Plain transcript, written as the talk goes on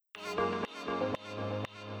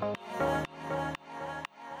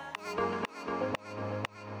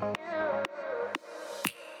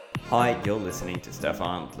Hi, you're listening to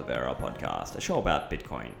Stefan Livera podcast, a show about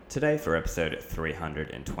Bitcoin. Today, for episode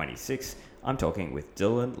 326, I'm talking with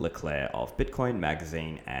Dylan Leclerc of Bitcoin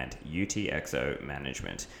Magazine and UTXO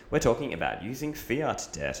Management. We're talking about using fiat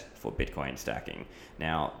debt for Bitcoin stacking.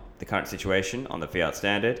 Now, the current situation on the fiat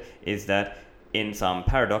standard is that, in some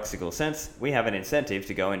paradoxical sense, we have an incentive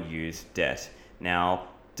to go and use debt. Now,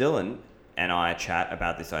 Dylan and I chat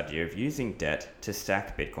about this idea of using debt to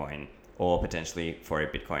stack Bitcoin, or potentially for a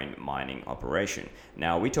Bitcoin mining operation.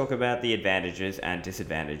 Now, we talk about the advantages and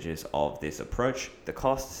disadvantages of this approach, the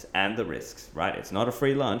costs and the risks, right? It's not a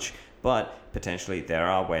free lunch, but potentially there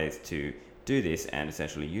are ways to do this and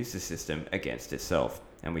essentially use the system against itself.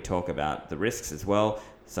 And we talk about the risks as well,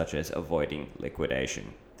 such as avoiding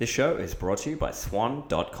liquidation. This show is brought to you by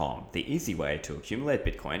Swan.com, the easy way to accumulate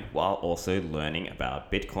Bitcoin while also learning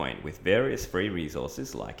about Bitcoin with various free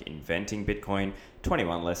resources like Inventing Bitcoin,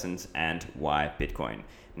 21 Lessons, and Why Bitcoin.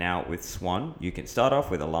 Now, with Swan, you can start off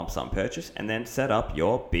with a lump sum purchase and then set up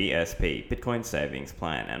your BSP, Bitcoin Savings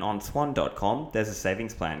Plan. And on Swan.com, there's a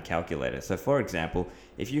savings plan calculator. So, for example,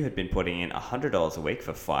 if you had been putting in $100 a week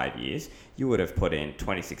for 5 years, you would have put in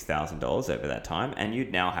 $26,000 over that time, and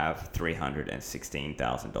you'd now have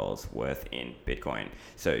 $316,000 worth in Bitcoin.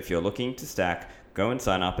 So, if you're looking to stack, go and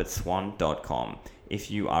sign up at Swan.com. If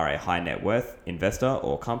you are a high net worth investor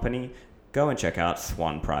or company, go and check out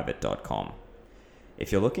swanprivate.com.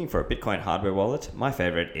 If you're looking for a Bitcoin hardware wallet, my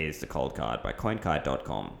favorite is the Coldcard by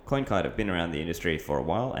CoinKite.com. CoinKite have been around the industry for a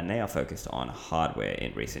while and they are focused on hardware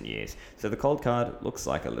in recent years. So the Coldcard looks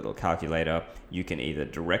like a little calculator. You can either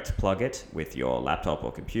direct plug it with your laptop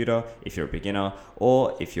or computer if you're a beginner,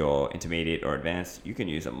 or if you're intermediate or advanced, you can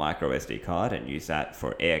use a micro SD card and use that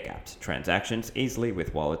for air-gapped transactions easily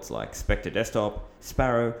with wallets like Spectre Desktop,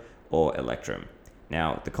 Sparrow, or Electrum.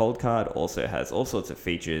 Now, the Coldcard also has all sorts of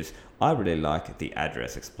features. I really like the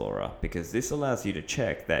Address Explorer because this allows you to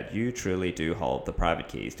check that you truly do hold the private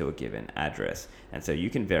keys to a given address. And so you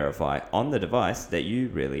can verify on the device that you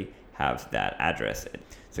really have that address.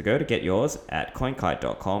 So go to get yours at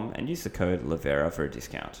coinkite.com and use the code Livera for a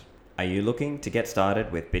discount. Are you looking to get started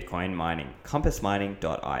with Bitcoin mining?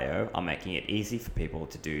 CompassMining.io are making it easy for people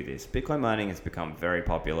to do this. Bitcoin mining has become very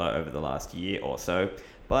popular over the last year or so,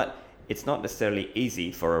 but it's not necessarily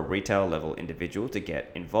easy for a retail level individual to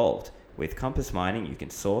get involved. With Compass Mining, you can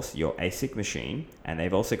source your ASIC machine, and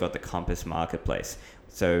they've also got the Compass Marketplace.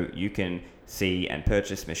 So you can see and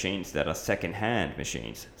purchase machines that are second-hand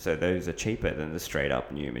machines. So those are cheaper than the straight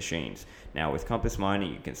up new machines. Now with Compass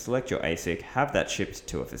Mining, you can select your ASIC, have that shipped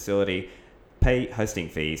to a facility, pay hosting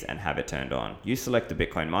fees, and have it turned on. You select the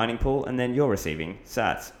Bitcoin mining pool, and then you're receiving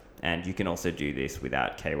sats. And you can also do this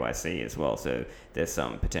without KYC as well. So there's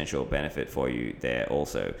some potential benefit for you there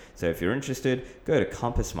also. So if you're interested, go to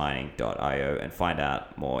compassmining.io and find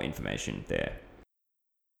out more information there.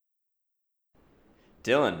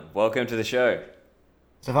 Dylan, welcome to the show.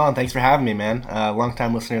 Stefan, thanks for having me, man. Long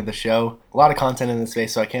time listener of the show. A lot of content in this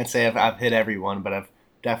space, so I can't say I've hit every one, but I've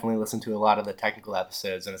definitely listened to a lot of the technical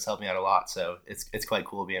episodes, and it's helped me out a lot. So it's quite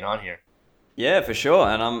cool being on here. Yeah, for sure.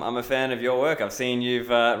 And I'm a fan of your work. I've seen you've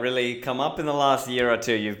really come up in the last year or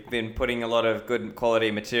two. You've been putting a lot of good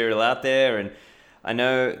quality material out there. And I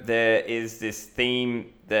know there is this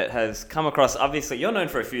theme that has come across. Obviously, you're known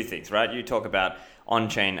for a few things, right? You talk about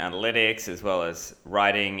on-chain analytics as well as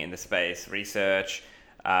writing in the space, research.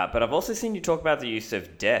 But I've also seen you talk about the use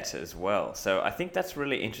of debt as well. So I think that's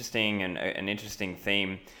really interesting and an interesting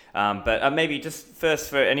theme. But maybe just first,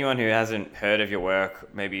 for anyone who hasn't heard of your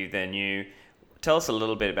work, maybe they're new, tell us a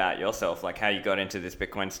little bit about yourself, like how you got into this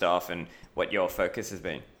Bitcoin stuff and what your focus has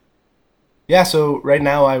been. Yeah, so right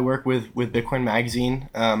now I work with Bitcoin Magazine.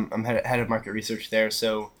 I'm head of market research there.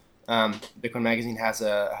 So Bitcoin Magazine has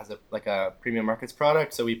a premium markets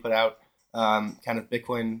product. So we put out kind of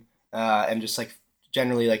Bitcoin and just like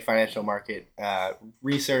generally like financial market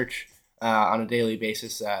research on a daily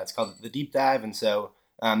basis. It's called the Deep Dive, and so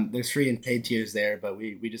there's free and paid tiers there. But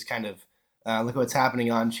we just kind of look at what's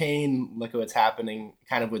happening on chain, look at what's happening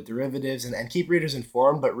kind of with derivatives, and keep readers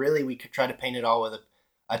informed. But really, we could try to paint it all with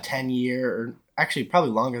a 10-year, or actually probably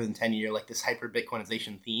longer than 10-year, like this hyper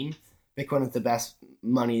Bitcoinization theme. Bitcoin is the best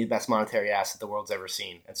money, the best monetary asset the world's ever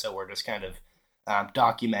seen, and so we're just kind of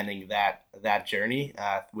documenting that journey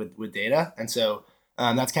with data. And so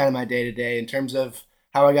that's kind of my day to day in terms of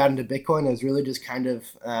how I got into Bitcoin. I was really just kind of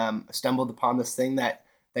stumbled upon this thing that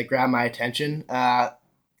grabbed my attention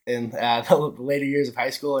in the later years of high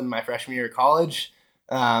school and my freshman year of college.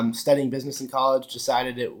 Studying business in college,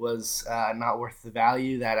 decided it was not worth the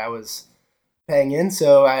value that I was paying in.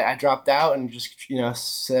 So I dropped out and just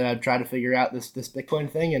said I'd try to figure out this Bitcoin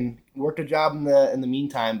thing, and worked a job in the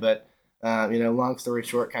meantime. But long story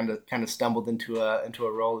short, kind of stumbled into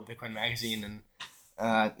a role at Bitcoin Magazine,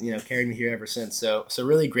 and carried me here ever since. So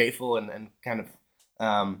really grateful, and kind of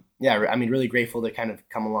really grateful to kind of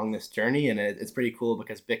come along this journey. And it's pretty cool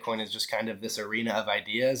because Bitcoin is just kind of this arena of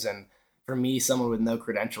ideas. And for me, someone with no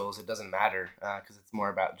credentials, it doesn't matter, because it's more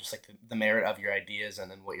about just like the merit of your ideas and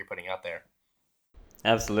then what you're putting out there.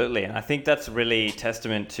 Absolutely. I think that's really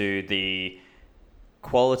testament to the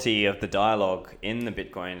quality of the dialogue in the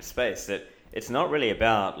Bitcoin space, that it's not really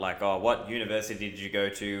about like, oh, what university did you go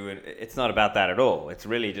to? It's not about that at all. It's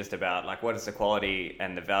really just about like, what is the quality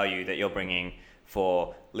and the value that you're bringing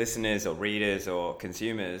for listeners or readers or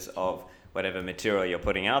consumers of whatever material you're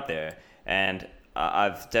putting out there. And I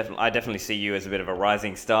definitely see you as a bit of a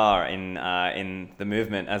rising star in the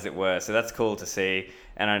movement, as it were. So that's cool to see.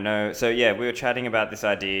 And I know, so yeah, we were chatting about this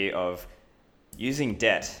idea of using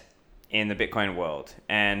debt in the Bitcoin world.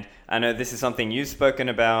 And I know this is something you've spoken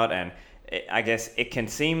about, and I guess it can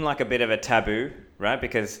seem like a bit of a taboo, right?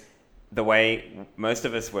 Because the way most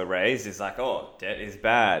of us were raised is like, oh, debt is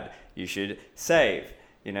bad. You should save.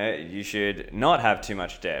 You should not have too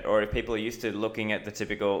much debt. Or if people are used to looking at the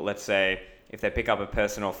typical, let's say, if they pick up a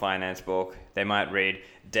personal finance book, they might read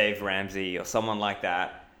Dave Ramsey or someone like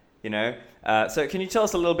that, So can you tell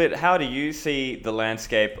us a little bit, how do you see the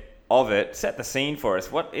landscape of it? Set the scene for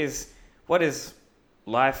us. What is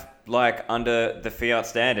life like under the fiat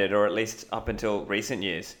standard, or at least up until recent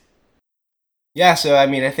years? Yeah, so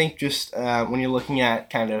I think just when you're looking at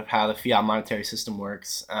kind of how the fiat monetary system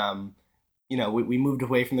works, we moved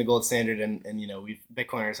away from the gold standard, and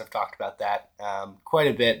Bitcoiners have talked about that quite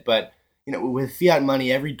a bit. But with fiat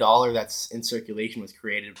money, every dollar that's in circulation was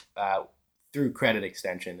created through credit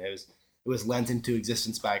extension. It was lent into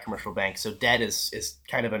existence by a commercial bank. So debt is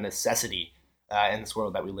kind of a necessity in this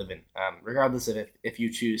world that we live in, regardless of if you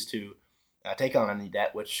choose to take on any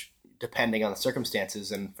debt, which, depending on the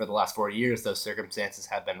circumstances, and for the last 40 years, those circumstances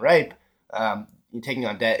have been ripe. Taking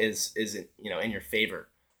on debt is in your favor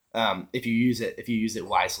if you use it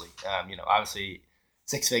wisely. Obviously,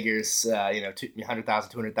 six figures,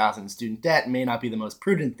 100,000, 200,000 in student debt may not be the most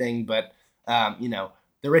prudent thing, but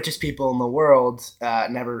the richest people in the world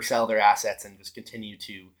never sell their assets and just continue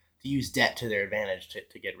to use debt to their advantage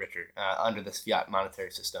to get richer under this fiat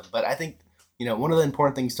monetary system. But I think one of the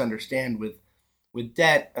important things to understand with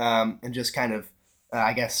debt, and just kind of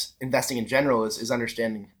I guess investing in general, is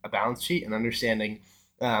understanding a balance sheet and understanding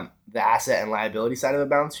the asset and liability side of a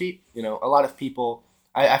balance sheet. A lot of people.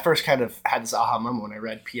 I first kind of had this aha moment when I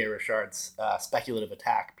read Pierre Rochard's Speculative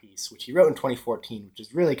Attack piece, which he wrote in 2014, which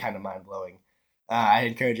is really kind of mind blowing. I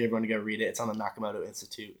encourage everyone to go read it. It's on the Nakamoto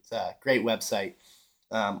Institute. It's a great website.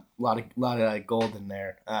 A lot of gold in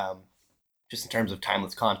there, just in terms of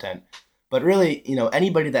timeless content. But really,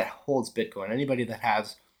 anybody that holds Bitcoin, anybody that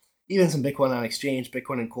has even some Bitcoin on exchange,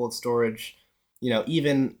 Bitcoin in cold storage,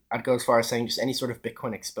 even I'd go as far as saying just any sort of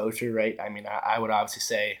Bitcoin exposure, right? I would obviously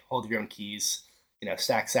say hold your own keys,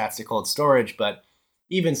 stack sats to cold storage, but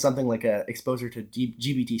even something like a exposure to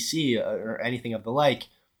GBTC or anything of the like,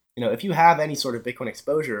 if you have any sort of Bitcoin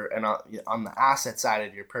exposure and on the asset side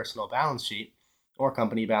of your personal balance sheet or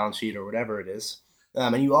company balance sheet or whatever it is,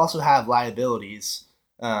 and you also have liabilities,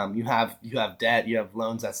 you have debt, you have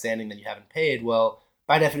loans outstanding that you haven't paid, well,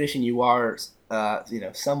 by definition, you are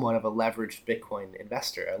somewhat of a leveraged Bitcoin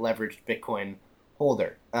investor, a leveraged Bitcoin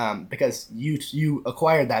holder, because you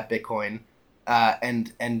acquired that Bitcoin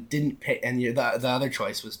and didn't pay, and the other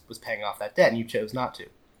choice was paying off that debt, and you chose not to.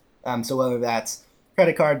 So whether that's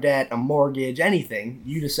credit card debt, a mortgage, anything,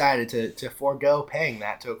 you decided to forego paying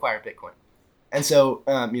that to acquire Bitcoin. And so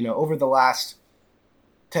over the last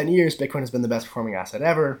 10 years, Bitcoin has been the best performing asset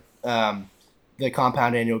ever. The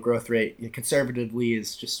compound annual growth rate conservatively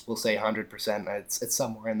is just, we'll say 100%. It's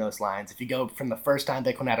somewhere in those lines. If you go from the first time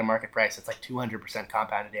Bitcoin had a market price, it's like 200%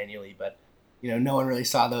 compounded annually, but no one really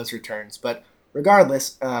saw those returns. But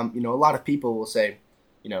regardless, a lot of people will say,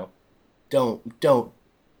 don't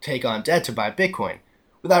take on debt to buy Bitcoin,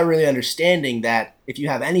 without really understanding that if you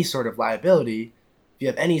have any sort of liability, if you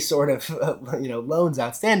have any sort of loans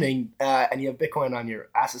outstanding, and you have Bitcoin on your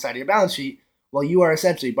asset side of your balance sheet, well, you are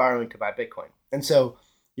essentially borrowing to buy Bitcoin. And so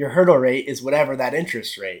your hurdle rate is whatever that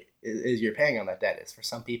interest rate is you're paying on that debt is. For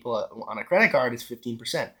some people on a credit card, it's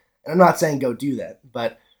 15%. And I'm not saying go do that,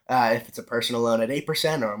 but if it's a personal loan at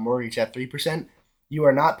 8% or a mortgage at 3%, you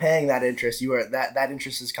are not paying that interest. That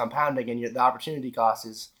interest is compounding, and the opportunity cost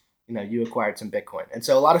is you acquired some Bitcoin. And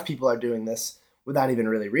so a lot of people are doing this without even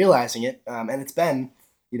really realizing it. And it's been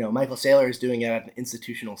Michael Saylor is doing it at an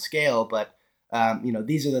institutional scale, but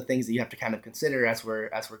these are the things that you have to kind of consider as we're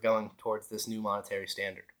going towards this new monetary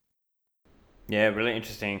standard. Yeah, really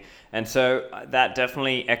interesting. And so that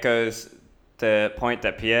definitely echoes the point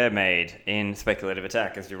that Pierre made in Speculative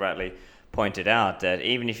Attack, as you rightly pointed out, that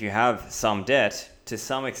even if you have some debt, to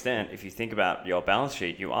some extent, if you think about your balance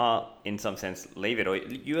sheet, you are, in some sense, leave it, or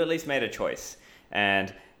you at least made a choice.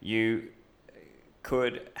 And you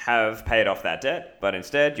could have paid off that debt, but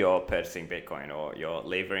instead you're purchasing Bitcoin, or you're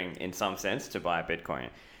levering, in some sense, to buy Bitcoin.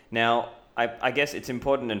 Now, I guess it's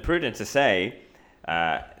important and prudent to say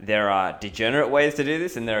there are degenerate ways to do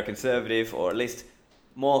this, and there are conservative, or at least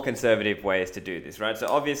more conservative ways to do this, right? So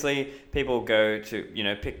obviously people go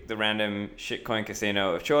to, pick the random shitcoin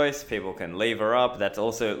casino of choice. People can lever up. That's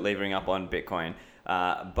also levering up on Bitcoin.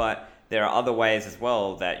 But there are other ways as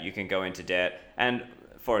well that you can go into debt. And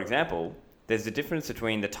for example, there's a difference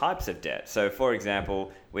between the types of debt. So for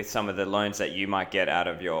example, with some of the loans that you might get out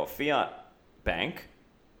of your fiat bank,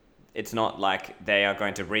 it's not like they are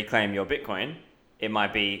going to reclaim your Bitcoin. It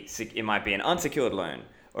might be an unsecured loan,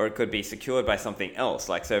 or it could be secured by something else.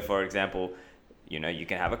 Like, so for example, you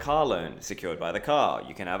can have a car loan secured by the car.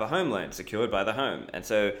 You can have a home loan secured by the home. And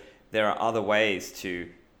so there are other ways to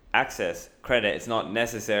access credit. It's not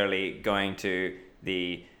necessarily going to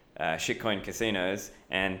the shitcoin casinos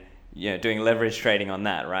and doing leverage trading on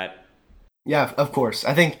that, right? Yeah, of course.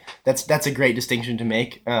 I think that's a great distinction to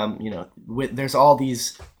make. There's all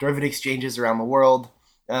these derivative exchanges around the world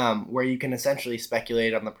where you can essentially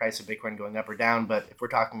speculate on the price of Bitcoin going up or down. But if we're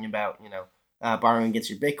talking about borrowing against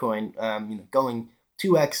your Bitcoin, going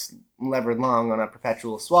 2x levered long on a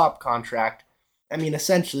perpetual swap contract, I mean,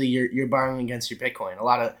 essentially you're borrowing against your Bitcoin. A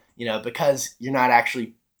lot of because you're not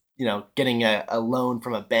actually getting a loan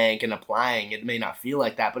from a bank and applying. It may not feel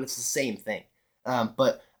like that, but it's the same thing.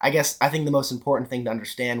 But I think the most important thing to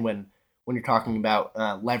understand when you're talking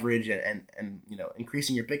about leverage and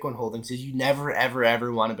increasing your Bitcoin holdings is you never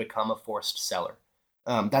ever want to become a forced seller.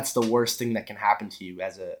 That's the worst thing that can happen to you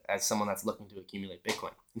as someone that's looking to accumulate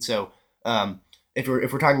Bitcoin. And so if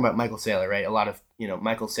we're talking about Michael Saylor, right? A lot of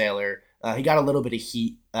Michael Saylor, he got a little bit of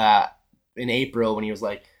heat in April when he was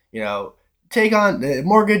like, take on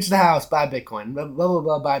mortgage the house, buy Bitcoin, blah blah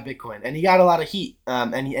blah, buy Bitcoin, and he got a lot of heat.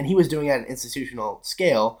 And he was doing it at an institutional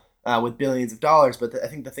scale with billions of dollars. But I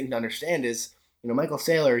think the thing to understand is, Michael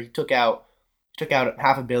Saylor, he took out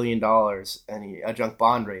 $500 million and a junk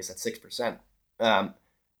bond raise at 6%.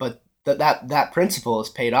 But that principal is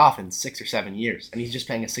paid off in 6 or 7 years, and he's just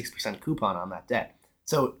paying a 6% coupon on that debt.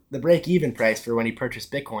 So the break-even price for when he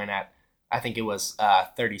purchased Bitcoin at, I think it was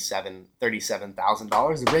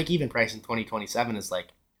 $37,000. The break-even price in 2027 is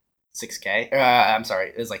like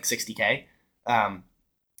 $6K. Is like $60K.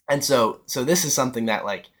 And so this is something that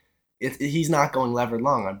he's not going levered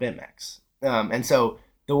long on BitMEX. And so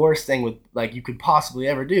the worst thing with you could possibly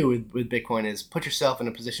ever do with Bitcoin is put yourself in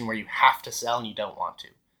a position where you have to sell and you don't want to.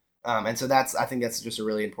 And so I think that's just a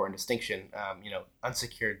really important distinction.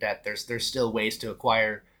 Unsecured debt, there's still ways to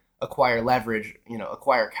acquire leverage,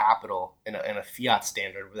 acquire capital in a fiat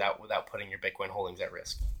standard without putting your Bitcoin holdings at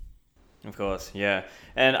risk. Of course, yeah.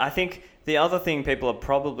 And I think the other thing people are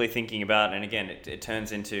probably thinking about, and again, it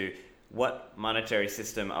turns into what monetary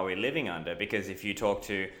system are we living under? Because if you talk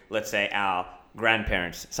to, let's say, our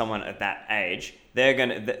grandparents, someone at that age,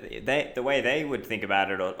 the way they would think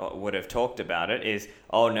about it or would have talked about it is,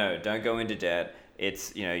 oh no, don't go into debt.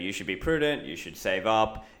 It's, you should be prudent, you should save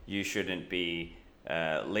up, you shouldn't be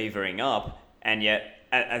levering up. And yet,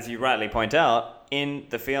 as you rightly point out, in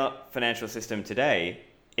the fiat financial system today,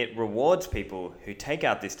 it rewards people who take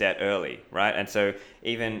out this debt early, right? And so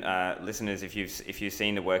even listeners, if you've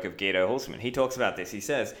seen the work of Guido Hulsmann, he talks about this. He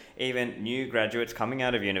says even new graduates coming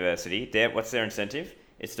out of university, what's their incentive?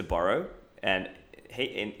 It's to borrow. And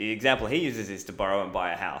the example he uses is to borrow and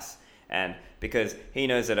buy a house. And because he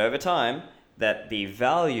knows that over time, that the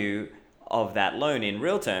value of that loan in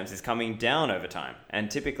real terms is coming down over time. And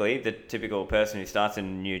typically, the typical person who starts in a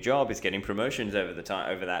new job is getting promotions over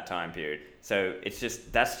that time period. So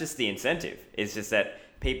that's just the incentive. It's just that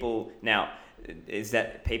people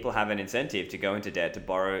have an incentive to go into debt, to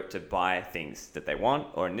borrow, to buy things that they want,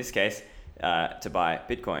 or in this case, to buy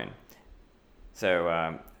Bitcoin. So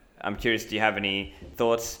I'm curious, do you have any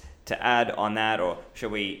thoughts to add on that, or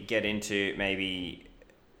should we get into maybe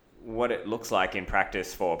what it looks like in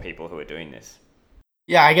practice for people who are doing this?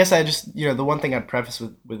 Yeah, I guess I just, the one thing I'd preface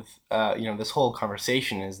with this whole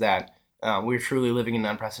conversation is that we're truly living in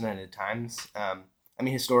unprecedented times.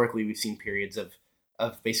 Historically, we've seen periods of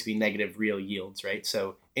basically negative real yields, right?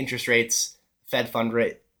 So interest rates, Fed fund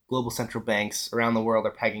rate, global central banks around the world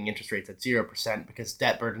are pegging interest rates at 0% because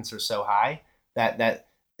debt burdens are so high that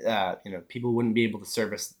people wouldn't be able to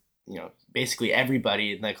service, basically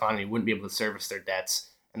everybody in the economy wouldn't be able to service their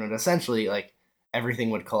debts, and would essentially like everything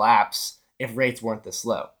would collapse if rates weren't this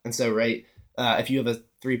low. And so, right, if you have a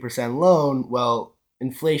 3% loan, well,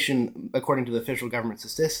 inflation, according to the official government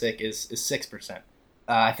statistic, is 6%.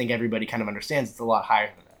 I think everybody kind of understands it's a lot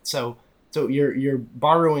higher than that. So your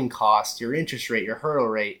borrowing cost, your interest rate, your hurdle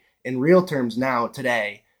rate in real terms now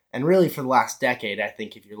today, and really for the last decade, I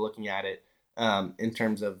think if you're looking at it in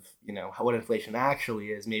terms of what inflation actually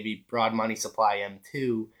is, maybe broad money supply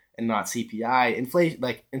M2 and not CPI.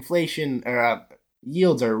 Inflation or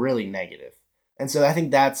yields are really negative, and so I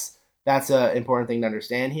think that's an important thing to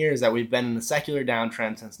understand here, is that we've been in a secular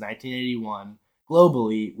downtrend since 1981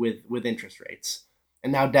 globally with interest rates,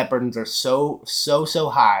 and now debt burdens are so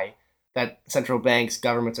high that central banks,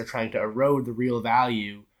 governments are trying to erode the real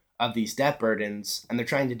value of these debt burdens, and they're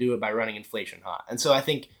trying to do it by running inflation hot. And so I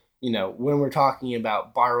think when we're talking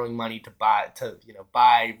about borrowing money to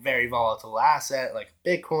buy very volatile asset like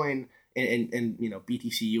Bitcoin in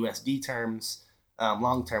BTC USD terms,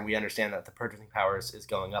 long term, we understand that the purchasing power is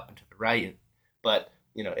going up and to the right, but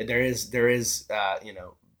there is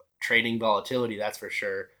trading volatility, that's for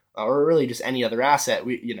sure, or really just any other asset.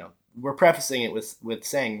 We're prefacing it with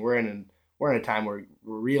saying we're in a time where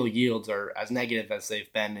real yields are as negative as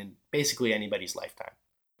they've been in basically anybody's lifetime.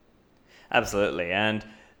 Absolutely. And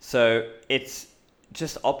so it's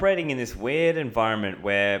just operating in this weird environment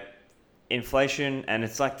where inflation, and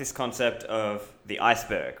it's like this concept of the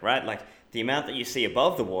iceberg, right? Like the amount that you see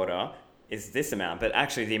above the water is this amount, but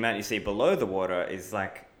actually the amount you see below the water is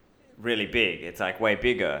like really big. It's like way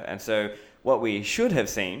bigger. And so what we should have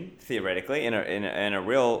seen theoretically in a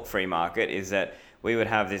real free market is that we would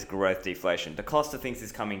have this growth deflation. The cost of things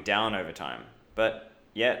is coming down over time, but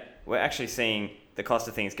yet we're actually seeing the cost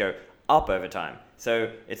of things go up over time.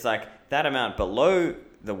 So it's like that amount below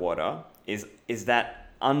the water is that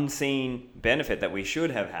unseen benefit that we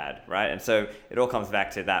should have had, right? And so it all comes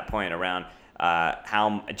back to that point around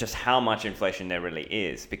how much inflation there really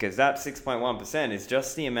is, because that 6.1% is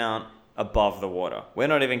just the amount above the water. We're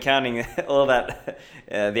not even counting all that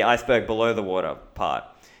the iceberg below the water part.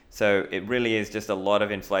 So it really is just a lot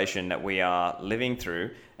of inflation that we are living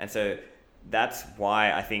through. And so that's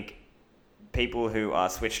why I think people who are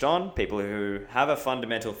switched on, people who have a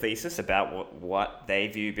fundamental thesis about what they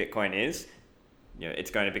view Bitcoin is,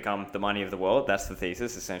 it's going to become the money of the world. That's the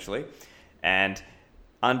thesis, essentially. And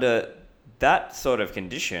under that sort of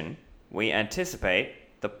condition, we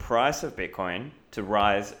anticipate the price of Bitcoin to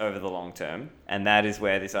rise over the long term. And that is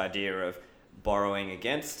where this idea of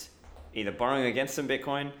either borrowing against some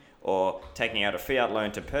Bitcoin or taking out a fiat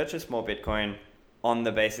loan to purchase more Bitcoin on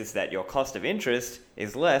the basis that your cost of interest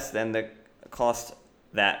is less than the cost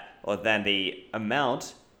than the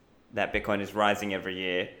amount that Bitcoin is rising every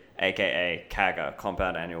year, aka CAGR,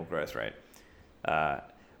 compound annual growth rate.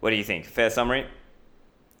 What do you think? Fair summary?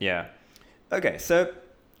 Yeah. Okay, so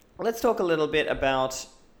let's talk a little bit about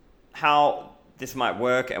how this might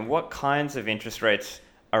work and what kinds of interest rates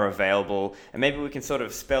are available, and maybe we can sort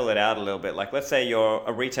of spell it out a little bit. Like, let's say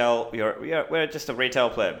we're just a retail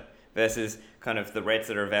pleb versus kind of the rates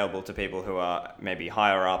that are available to people who are maybe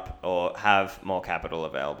higher up or have more capital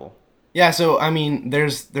available. Yeah, so I mean,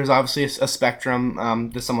 there's obviously a spectrum.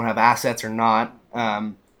 Does someone have assets or not?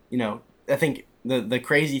 I think the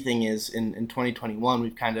crazy thing is in 2021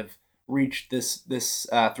 we've kind of reached this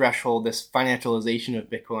threshold, this financialization of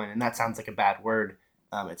Bitcoin, and that sounds like a bad word.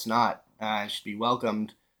 It's not. It should be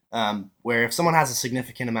welcomed. Where if someone has a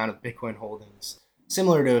significant amount of Bitcoin holdings,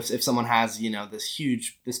 similar to if someone has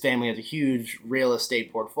this family has a huge real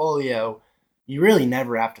estate portfolio, you really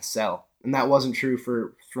never have to sell. And that wasn't true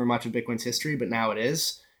for much of Bitcoin's history, but now it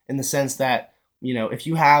is, in the sense that if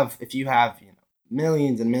you have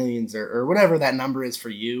millions and millions or whatever that number is for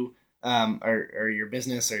you, or your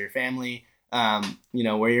business or your family,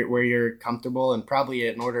 where you're comfortable, and probably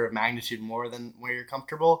an order of magnitude more than where you're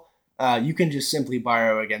comfortable, you can just simply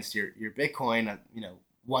borrow against your Bitcoin,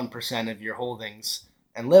 1% of your holdings,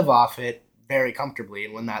 and live off it very comfortably.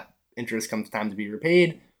 And when that interest comes time to be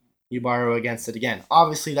repaid, you borrow against it again.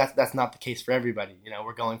 Obviously, that's not the case for everybody.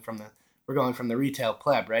 We're going from the retail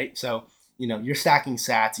pleb, right? So you're stacking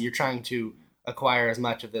sats. You're trying to acquire as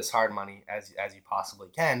much of this hard money as you possibly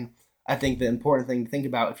can. I think the important thing to think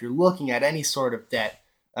about if you're looking at any sort of debt,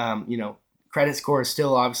 credit score is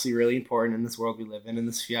still obviously really important in this world we live in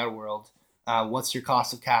this fiat world. What's your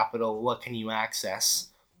cost of capital? What can you access?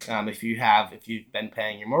 If you've been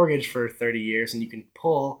paying your mortgage for 30 years and you can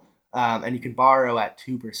pull and you can borrow at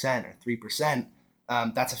 2% or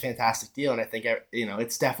 3%, that's a fantastic deal. And I think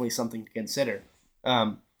it's definitely something to consider.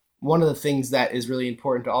 one of the things that is really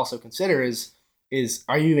important to also consider is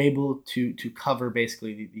are you able to cover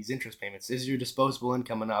basically these interest payments? Is your disposable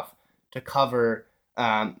income enough to cover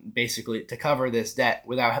basically to cover this debt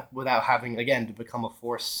without having again to become a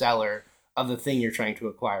forced seller of the thing you're trying to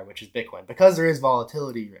acquire, which is Bitcoin, because there is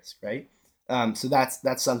volatility risk, right? So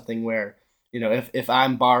that's something where, if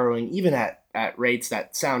I'm borrowing even at rates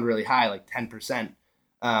that sound really high, like 10%,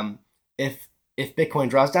 if Bitcoin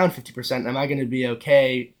draws down 50%, am I going to be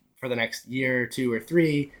okay for the next year or two or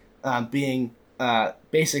three, being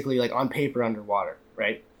basically like on paper underwater,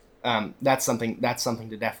 right? That's something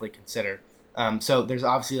to definitely consider. So there's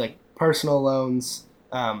obviously like personal loans.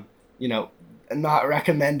 Not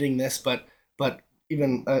recommending this, but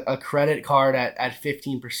even a credit card at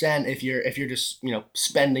 15%, if you're just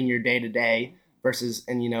spending your day to day versus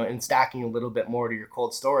and stacking a little bit more to your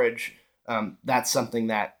cold storage, that's something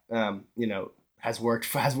that has worked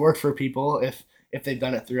for people if they've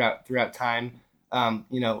done it throughout time.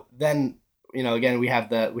 Then again we have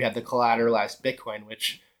the collateralized Bitcoin,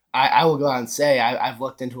 which I will go out and say I've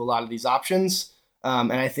looked into a lot of these options,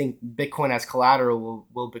 and I think Bitcoin as collateral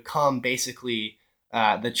will become basically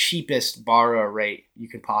the cheapest borrow rate you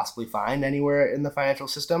could possibly find anywhere in the financial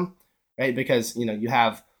system, right? Because you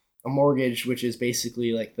have a mortgage, which is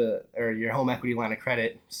basically like your home equity line of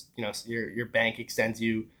credit. Your bank extends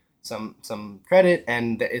you some credit,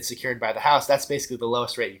 and it's secured by the house. That's basically the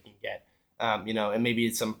lowest rate you can get. And maybe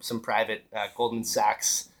it's some private Goldman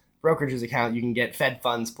Sachs brokerage's account, you can get Fed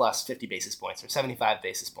funds plus 50 basis points or 75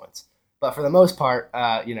 basis points. But for the most part,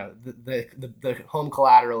 the home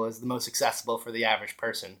collateral is the most accessible for the average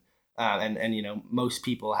person. And most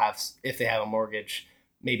people have, if they have a mortgage,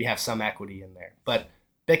 maybe have some equity in there. But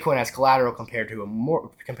Bitcoin as collateral compared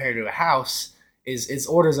to a house is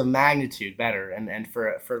orders of magnitude better. And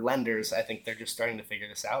for lenders, I think they're just starting to figure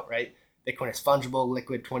this out, right? Bitcoin is fungible,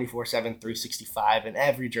 liquid, 24/7, 365 in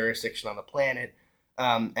every jurisdiction on the planet.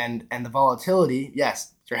 And the volatility,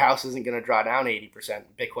 yes, your house isn't going to draw down 80%.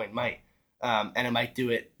 Bitcoin might, and it might do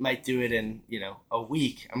it in a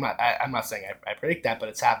week. I'm not saying I predict that, but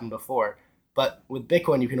it's happened before. But with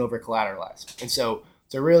Bitcoin, you can over collateralize, and so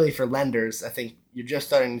really for lenders, I think you're just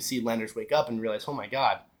starting to see lenders wake up and realize, oh my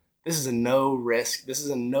God, this is a no risk, this is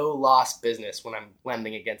a no loss business when I'm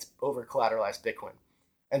lending against over collateralized Bitcoin.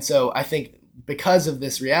 And so I think because of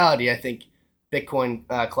this reality, I think Bitcoin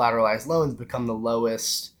collateralized loans become the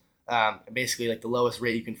lowest, basically like the lowest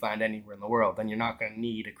rate you can find anywhere in the world. Then you're not going to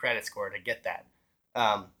need a credit score to get that.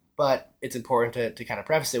 But it's important to kind of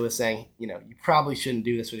preface it with saying, you probably shouldn't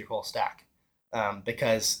do this with your whole stack,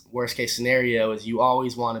 because worst case scenario is you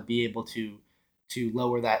always want to be able to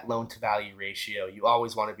lower that loan to value ratio. You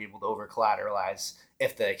always want to be able to over collateralize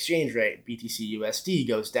if the exchange rate BTC USD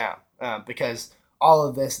goes down, because all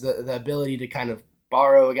of this, the ability to kind of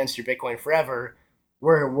borrow against your Bitcoin forever,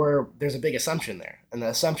 there's a big assumption there. And the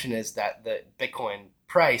assumption is that the Bitcoin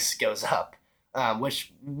price goes up,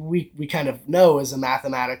 which we kind of know is a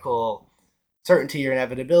mathematical certainty or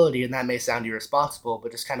inevitability. And that may sound irresponsible,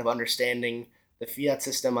 but just kind of understanding the fiat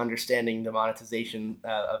system, understanding the monetization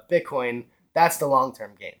of Bitcoin, that's the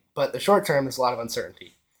long-term game. But the short term, there's a lot of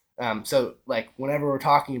uncertainty. So like whenever we're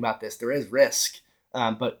talking about this, there is risk,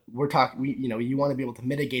 but you want to be able to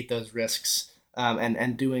mitigate those risks.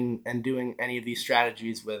 And doing any of these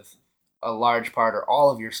strategies with a large part or all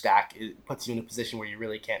of your stack, it puts you in a position where you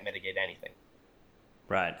really can't mitigate anything.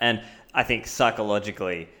 Right. And I think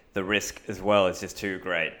psychologically the risk as well is just too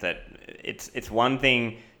great that it's one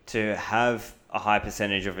thing to have a high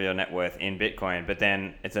percentage of your net worth in Bitcoin, but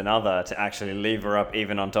then it's another to actually lever up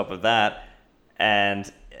even on top of that and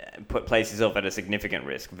place yourself at a significant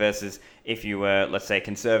risk versus if you were, let's say,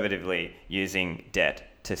 conservatively using debt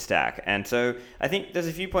to stack. And so I think there's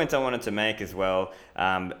a few points I wanted to make as well.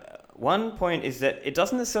 One point is that it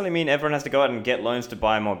doesn't necessarily mean everyone has to go out and get loans to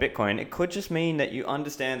buy more Bitcoin. It could just mean that you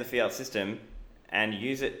understand the fiat system and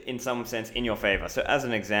use it in some sense in your favor. So as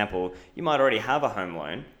an example, you might already have a home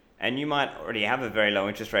loan and you might already have a very low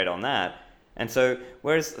interest rate on that. And so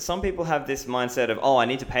whereas some people have this mindset of, I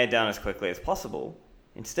need to pay it down as quickly as possible.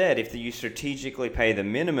 Instead, if you strategically pay the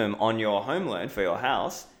minimum on your home loan for your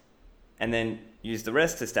house and then use the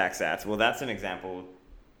rest to stack sats, well, that's an example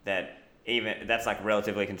that's like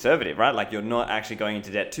relatively conservative, right? Like you're not actually going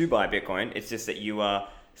into debt to buy Bitcoin. It's just that you are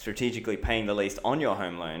strategically paying the least on your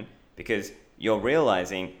home loan because you're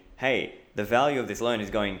realizing, hey, the value of this loan is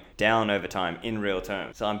going down over time in real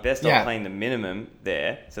terms. So I'm best off paying the minimum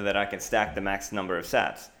there so that I can stack the max number of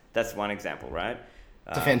sats. That's one example, right?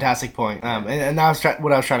 It's a fantastic point. And that was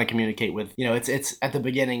what I was trying to communicate with, it's at the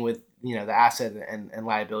beginning with, the asset and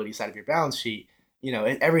liability side of your balance sheet,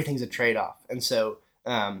 everything's a trade-off. And so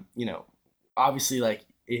You know, obviously, like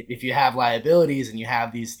if you have liabilities and you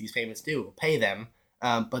have these payments due, pay them.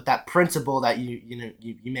 But that principle that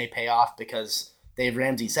you may pay off because Dave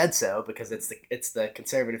Ramsey said so, because it's the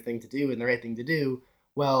conservative thing to do and the right thing to do.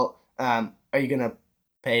 Well, are you gonna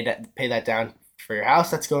pay that down for your house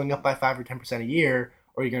that's going up by 5 or 10% a year,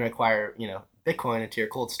 or are you gonna acquire Bitcoin into your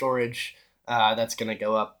cold storage that's gonna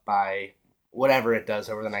go up by whatever it does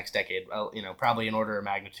over the next decade? Well, probably an order of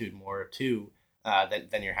magnitude more too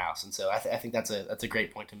than your house. And so I think that's a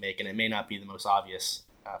great point to make, and it may not be the most obvious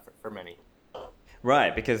for many.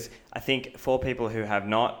 Right, because I think for people who have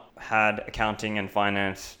not had accounting and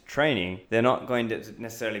finance training, they're not going to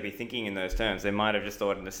necessarily be thinking in those terms. They might have just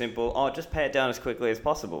thought in a simple, just pay it down as quickly as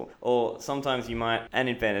possible. Or sometimes you might, and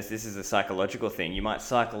in fairness, this is a psychological thing, you might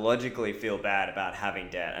psychologically feel bad about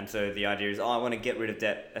having debt. And so the idea is, I want to get rid of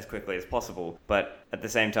debt as quickly as possible. But at the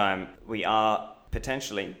same time, we are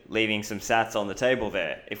potentially leaving some sats on the table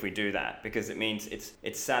there if we do that, because it means it's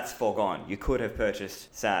sats foregone. You could have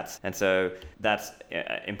purchased sats, and so that's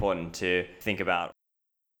important to think about.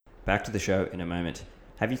 Back to the show in a moment.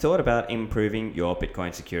 Have you thought about improving your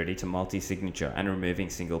Bitcoin security to multi-signature and removing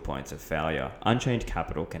single points of failure? Unchained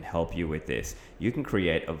Capital can help you with this. You can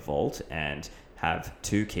create a vault and have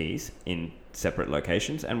 2 keys in separate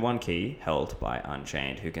locations and 1 key held by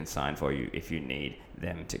Unchained, who can sign for you if you need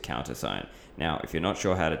them to countersign. Now, if you're not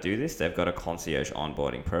sure how to do this, they've got a concierge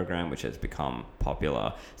onboarding program which has become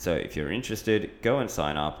popular. So if you're interested, go and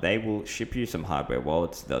sign up. They will ship you some hardware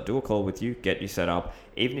wallets. They'll do a call with you, get you set up,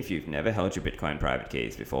 even if you've never held your Bitcoin private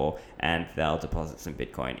keys before, and they'll deposit some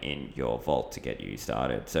Bitcoin in your vault to get you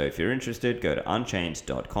started. So if you're interested, go to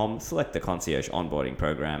unchained.com, select the concierge onboarding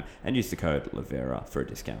program, and use the code Livera for a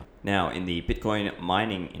discount. Now, in the Bitcoin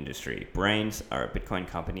mining industry, Braiins are a Bitcoin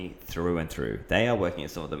company through and through. They are working on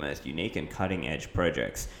some of the most unique and cutting-edge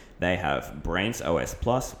projects. They have Braiins OS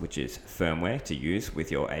Plus, which is firmware to use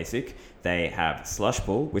with your ASIC. They have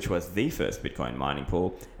Slushpool, which was the first Bitcoin mining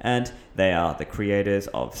pool. And they are the creators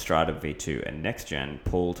of Strata V2, a next-gen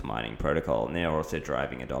pooled mining protocol. And they're also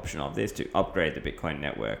driving adoption of this to upgrade the Bitcoin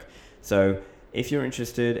network. So if you're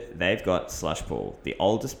interested, they've got Slushpool, the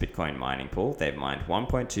oldest Bitcoin mining pool. They've mined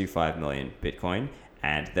 1.25 million Bitcoin,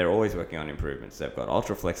 and they're always working on improvements. They've got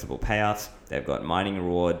ultra flexible payouts. They've got mining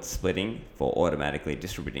reward splitting for automatically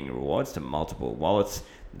distributing rewards to multiple wallets.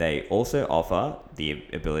 They also offer the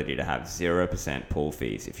ability to have 0% pool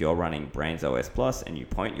fees if you're running Braiins OS Plus and you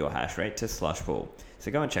point your hash rate to Slushpool. So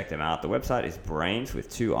go and check them out. The website is Braiins with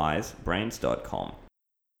 2 I's, braiins.com.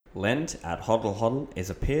 Lend at HODL HODL is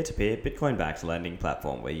a peer-to-peer Bitcoin-backed lending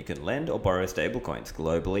platform where you can lend or borrow stablecoins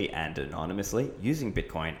globally and anonymously using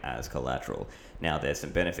Bitcoin as collateral. Now, there's some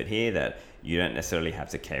benefit here that you don't necessarily have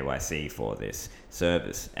to KYC for this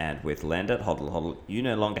service. And with Lend at HODL HODL, you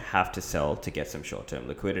no longer have to sell to get some short-term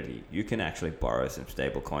liquidity. You can actually borrow some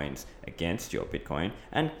stablecoins against your Bitcoin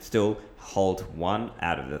and still hold 1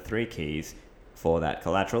 out of the 3 keys for that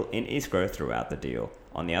collateral in escrow throughout the deal.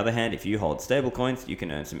 On the other hand, if you hold stablecoins, you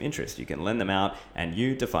can earn some interest. You can lend them out and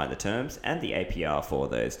you define the terms and the APR for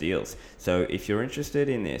those deals. So if you're interested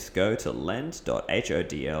in this, go to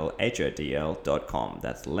lend.hodlhodl.com.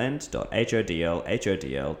 That's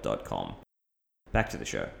lend.hodlhodl.com. Back to the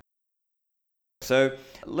show. So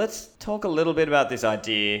let's talk a little bit about this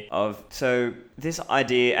idea of, this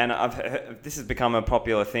idea, and I've heard, this has become a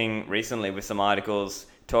popular thing recently with some articles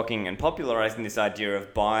talking and popularizing this idea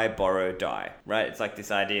of buy, borrow, die, right? It's like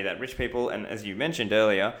this idea that rich people, and as you mentioned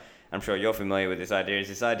earlier, I'm sure you're familiar with this idea, is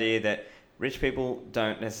this idea that rich people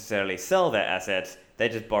don't necessarily sell their assets, they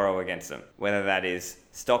just borrow against them. Whether that is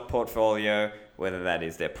stock portfolio, whether that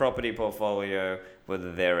is their property portfolio,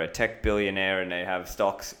 whether they're a tech billionaire and they have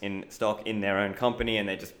stock in their own company and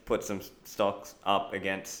they just put some stocks up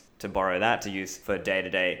against to borrow that to use for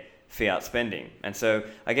day-to-day fiat spending. And so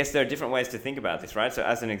I guess there are different ways to think about this, right? So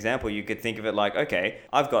as an example, you could think of it like, okay,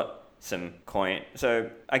 I've got some coin. So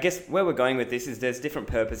I guess where we're going with this is there's different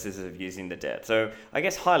purposes of using the debt. So I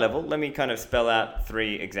guess high level, let me kind of spell out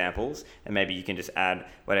 3 examples and maybe you can just add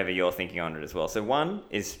whatever you're thinking on it as well. So 1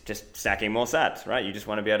 is just stacking more sats, right? You just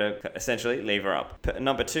want to be able to essentially lever up.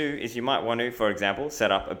 Number 2 is you might want to, for example, set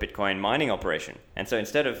up a Bitcoin mining operation. And so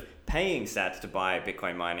instead of paying sats to buy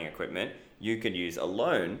Bitcoin mining equipment, you could use a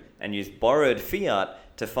loan and use borrowed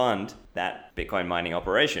fiat to fund that Bitcoin mining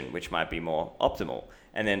operation, which might be more optimal.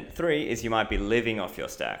 And then 3 is you might be living off your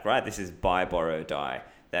stack, right? This is buy, borrow, die,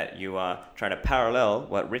 that you are trying to parallel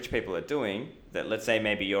what rich people are doing that let's say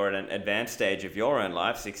maybe you're at an advanced stage of your own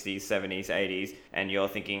life, 60s, 70s, 80s, and you're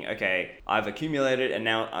thinking, okay, I've accumulated and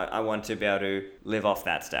now I want to be able to live off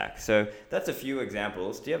that stack. So that's a few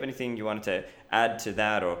examples. Do you have anything you wanted to add to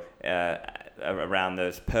that, or around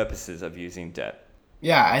those purposes of using debt?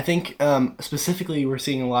 Yeah, I think specifically we're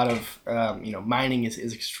seeing a lot of mining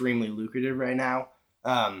is extremely lucrative right now.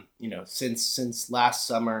 Since last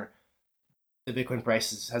summer, the Bitcoin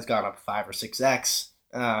prices has gone up 5 or 6x,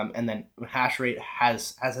 and then hash rate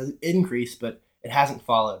has increased, but it hasn't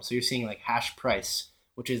followed. So you're seeing like hash price,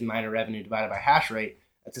 which is miner revenue divided by hash rate.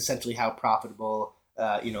 That's essentially how profitable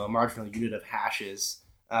a marginal unit of hash is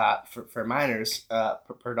for miners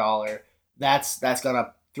per dollar. That's gone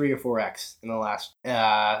up 3 or 4x in the last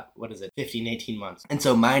 15, 18 months. And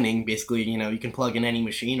so mining, basically, you can plug in any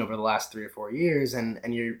machine over the last 3 or 4 years, and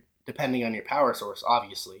you're, depending on your power source,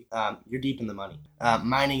 obviously, you're deep in the money.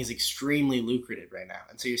 Mining is extremely lucrative right now.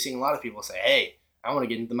 And so you're seeing a lot of people say, hey, I want to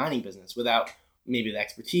get into the mining business without maybe the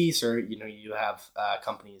expertise, or, you have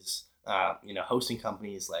companies, hosting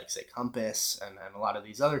companies like, say, Compass and a lot of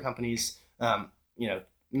these other companies,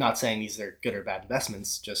 not saying these are good or bad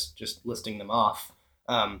investments, just listing them off.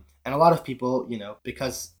 And a lot of people,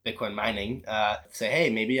 because Bitcoin mining, say, hey,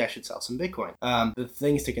 maybe I should sell some Bitcoin. The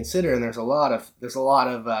things to consider, and there's a lot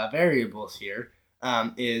of variables here,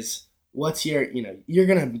 is what's your, you're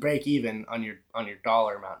going to break even on your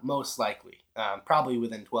dollar amount, most likely, probably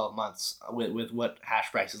within 12 months with what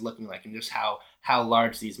hash price is looking like and just how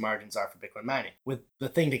large these margins are for Bitcoin mining. With the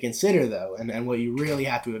thing to consider, though, and what you really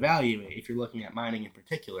have to evaluate if you're looking at mining in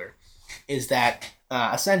particular, is that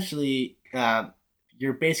essentially,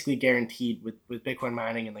 you're basically guaranteed with Bitcoin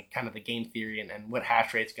mining and like kind of the game theory and what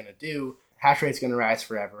hash rate's going to do. Hash rate's going to rise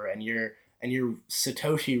forever, and your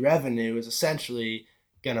Satoshi revenue is essentially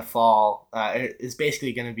going to fall. Is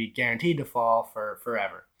basically going to be guaranteed to fall for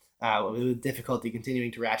forever. With difficulty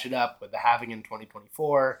continuing to ratchet up with the halving in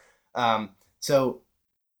 2024. So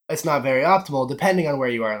it's not very optimal depending on where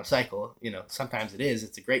you are in the cycle. Sometimes it is.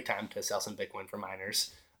 It's a great time to sell some Bitcoin for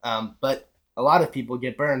miners, but a lot of people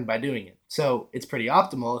get burned by doing it. So it's pretty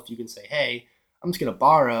optimal if you can say, hey, I'm just going to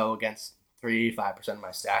borrow against 3-5% of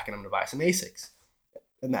my stack and I'm going to buy some ASICs.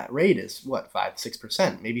 And that rate is what,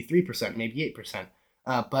 5-6%, maybe 3%, maybe 8%.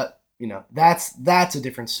 But that's a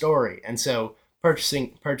different story. And so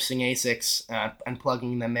purchasing ASICs and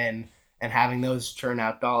plugging them in and having those churn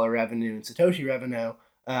out dollar revenue and Satoshi revenue,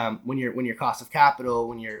 when your cost of capital,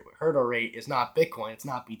 when your hurdle rate is not Bitcoin, it's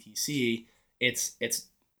not BTC, it's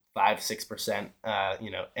 5-6%,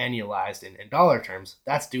 annualized in dollar terms,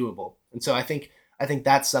 that's doable. And so I think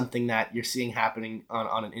that's something that you're seeing happening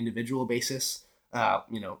on an individual basis,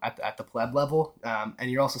 at the pleb level.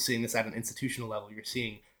 And you're also seeing this at an institutional level. You're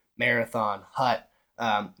seeing Marathon, Hut,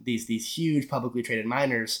 these huge publicly traded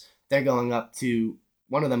miners. They're going up to,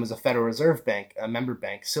 one of them is a Federal Reserve Bank, a member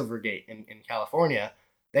bank, Silvergate in California.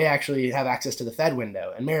 They actually have access to the Fed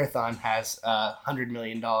window, and Marathon has $100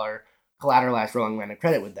 million collateralized rolling line of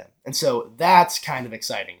credit with them. And so that's kind of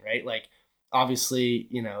exciting, right? Like, obviously,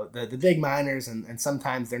 the big miners, and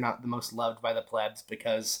sometimes they're not the most loved by the plebs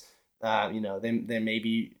because, there may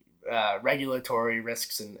be regulatory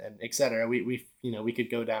risks and et cetera. We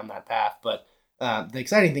could go down that path. But the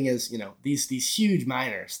exciting thing is, these huge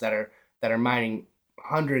miners that are mining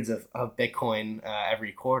hundreds of Bitcoin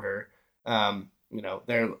every quarter,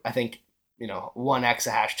 they're, I think, 1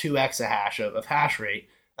 exahash, 2 exahash of hash rate.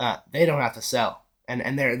 They don't have to sell,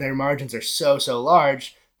 and their margins are so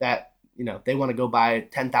large that they want to go buy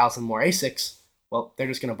 10,000 more ASICs. Well, they're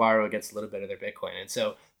just going to borrow against a little bit of their Bitcoin, and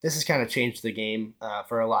so this has kind of changed the game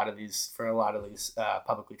for a lot of these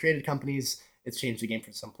publicly traded companies. It's changed the game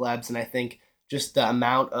for some plebs, and I think just the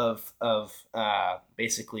amount of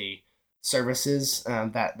basically services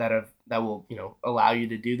that will allow you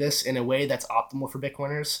to do this in a way that's optimal for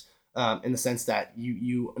Bitcoiners. In the sense that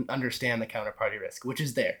you understand the counterparty risk, which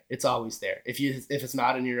is there. It's always there. If it's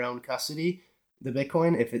not in your own custody, the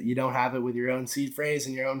Bitcoin, you don't have it with your own seed phrase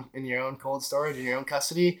in your own cold storage in your own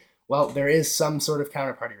custody, well, there is some sort of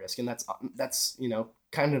counterparty risk, and that's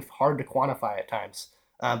kind of hard to quantify at times.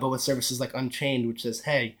 But with services like Unchained, which says,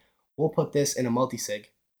 hey, we'll put this in a multisig,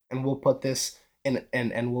 and we'll put this in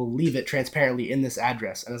and we'll leave it transparently in this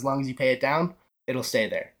address, and as long as you pay it down, it'll stay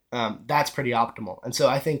there. That's pretty optimal. And so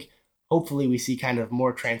I think hopefully we see kind of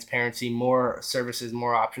more transparency, more services,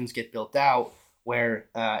 more options get built out where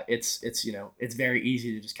it's very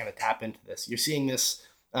easy to just kind of tap into this. You're seeing this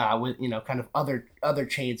with kind of other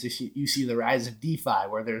chains. You see the rise of DeFi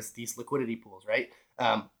where there's these liquidity pools, right?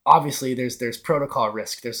 Obviously there's protocol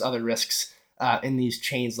risk. There's other risks in these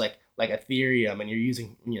chains like Ethereum, and you're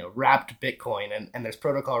using wrapped Bitcoin, and there's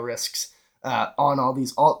protocol risks on all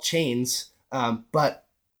these alt chains, but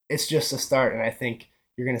it's just a start. And I think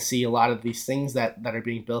you're going to see a lot of these things that are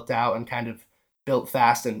being built out and kind of built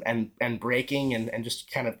fast and breaking and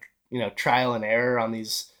just kind of trial and error on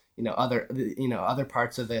these other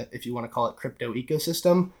parts of the, if you want to call it, crypto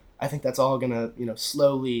ecosystem. I think that's all going to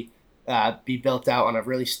slowly be built out on a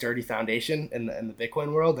really sturdy foundation in the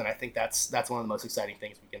Bitcoin world, and I think that's one of the most exciting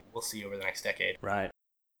things we'll see over the next decade. Right.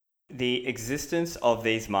 The existence of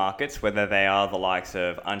these markets, whether they are the likes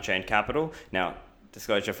of Unchained Capital. Now,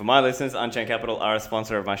 disclosure for my listeners, Unchained Capital are a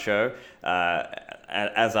sponsor of my show,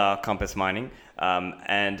 as are Compass Mining,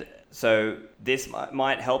 and so this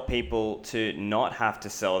might help people to not have to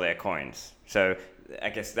sell their coins. So I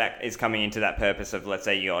guess that is coming into that purpose of, let's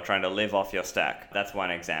say you're trying to live off your stack. That's one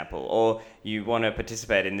example. Or you want to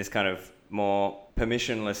participate in this kind of more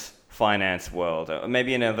permissionless finance world. Or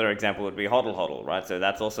maybe another example would be HODL HODL, right? So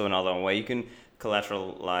that's also another one where you can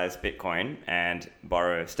collateralize Bitcoin and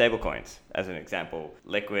borrow stablecoins. As an example,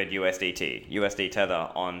 Liquid USDT, USD Tether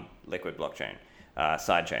on Liquid blockchain,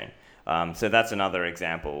 sidechain. So that's another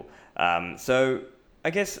example. So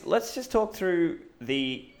I guess let's just talk through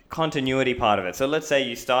the continuity part of it. So let's say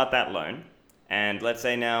you start that loan, and let's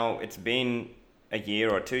say now it's been a year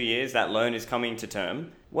or 2 years, that loan is coming to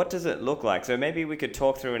term. What does it look like? So maybe we could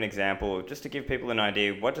talk through an example just to give people an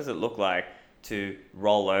idea. What does it look like to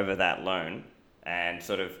roll over that loan and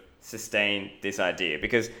sort of sustain this idea?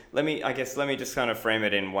 Because let me just kind of frame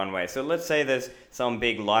it in one way. So let's say there's some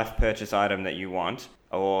big life purchase item that you want,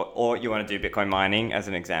 or you want to do Bitcoin mining as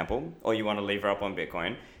an example, or you want to lever up on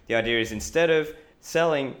Bitcoin. The idea is, instead of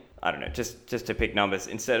selling, I don't know, just to pick numbers,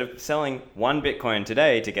 instead of selling 1 Bitcoin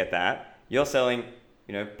today to get that, you're selling,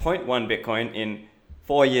 0.1 Bitcoin in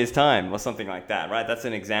 4 years' time or something like that, right? That's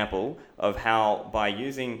an example of how, by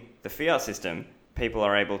using the fiat system, people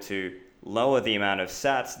are able to lower the amount of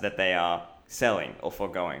sats that they are selling or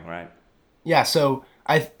foregoing, right? Yeah, so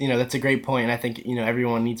that's a great point, and I think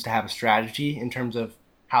everyone needs to have a strategy in terms of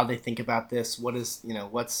how they think about this. What is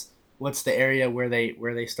what's the area where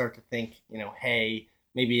they start to think, hey,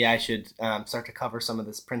 maybe I should start to cover some of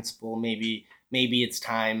this principal. Maybe it's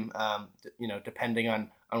time, depending on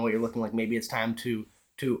what you're looking like. Maybe it's time to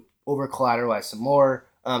over collateralize some more.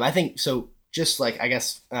 I think so. Just like, I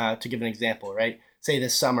guess, to give an example, right? Say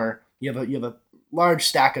this summer you have a large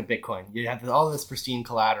stack of Bitcoin. You have all this pristine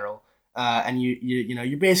collateral, and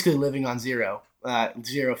you're basically living on zero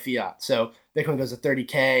fiat. So Bitcoin goes to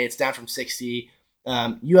 30K. It's down from 60.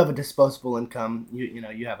 You have a disposable income.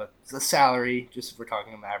 You have a salary. Just if we're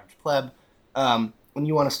talking about average pleb, when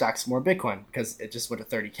you want to stack some more Bitcoin because it just went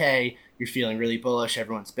to 30K, you're feeling really bullish.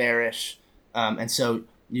 Everyone's bearish, and so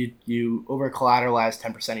you over collateralize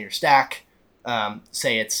 10% of your stack.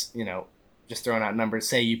 Say it's just throwing out numbers.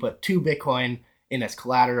 Say you put 2 Bitcoin in as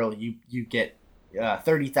collateral, you get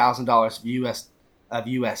 $30,000 of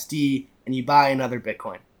USD, and you buy another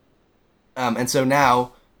Bitcoin. And so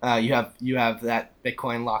now you have that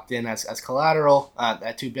Bitcoin locked in as collateral.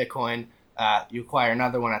 That 2 Bitcoin, you acquire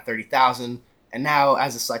another one at 30,000, and now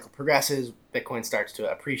as the cycle progresses, Bitcoin starts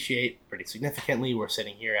to appreciate pretty significantly. We're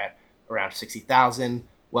sitting here at around 60,000.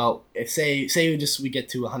 Well, if say we get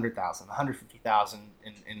to 100,000, 150,000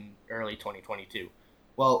 in early 2022.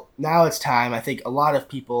 Well, now it's time. I think a lot of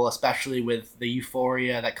people, especially with the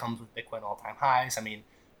euphoria that comes with Bitcoin all-time highs. I mean,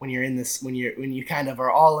 when you kind of are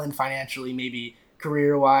all in financially, maybe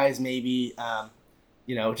career-wise, maybe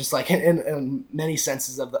just like in many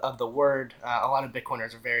senses of the word, a lot of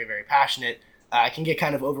Bitcoiners are very, very passionate. It can get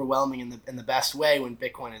kind of overwhelming in the best way when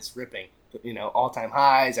Bitcoin is ripping. All-time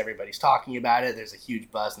highs. Everybody's talking about it. There's a huge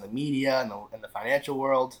buzz in the media and in the financial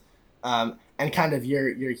world, and kind of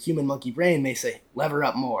your human monkey brain may say lever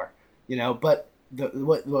up more, But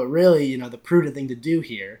what really the prudent thing to do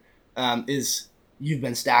here is you've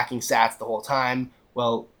been stacking sats the whole time.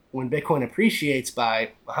 Well, when Bitcoin appreciates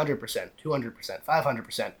by 100%, 200%,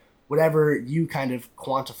 500%, whatever you kind of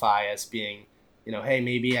quantify as being, hey,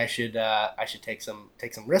 maybe I should take some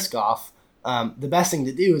risk off. The best thing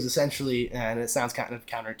to do is essentially, and it sounds kind of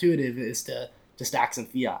counterintuitive, is to stack some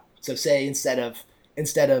fiat. So say instead of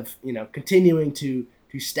continuing to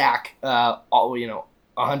stack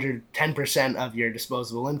 110% of your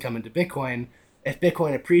disposable income into Bitcoin, if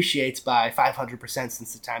Bitcoin appreciates by 500%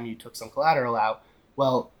 since the time you took some collateral out,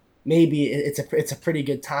 well, maybe it's a pretty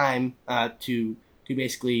good time to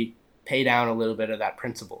basically pay down a little bit of that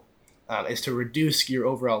principal, is to reduce your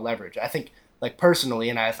overall leverage. I think, like, personally,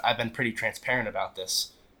 and I've been pretty transparent about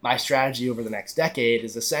this, my strategy over the next decade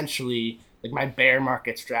is essentially like my bear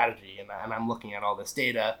market strategy, and I'm looking at all this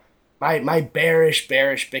data. My bearish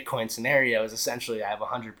Bitcoin scenario is essentially I have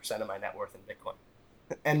 100% of my net worth in Bitcoin.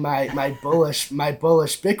 And my bullish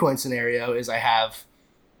Bitcoin scenario is I have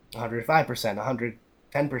 105%,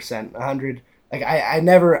 110%, 100. Like I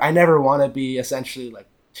never want to be essentially like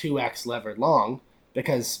 2x levered long,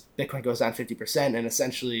 because Bitcoin goes down 50% and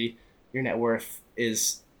essentially your net worth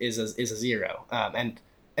is a zero. And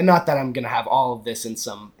not that I'm gonna have all of this in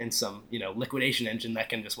some liquidation engine that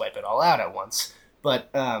can just wipe it all out at once, but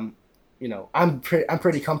I'm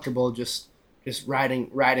pretty comfortable just riding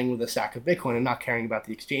with a stack of Bitcoin and not caring about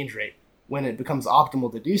the exchange rate. When it becomes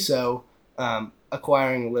optimal to do so,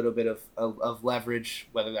 acquiring a little bit of leverage,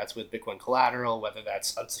 whether that's with Bitcoin collateral, whether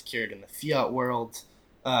that's unsecured in the fiat world,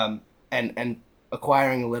 and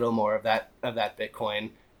acquiring a little more of that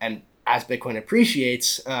Bitcoin. And as Bitcoin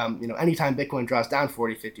appreciates, anytime Bitcoin draws down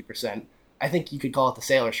 40-50%, I think you could call it the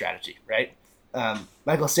Saylor strategy, right?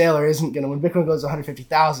 Michael Saylor isn't going to, when Bitcoin goes to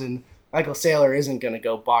 150,000, Michael Saylor isn't going to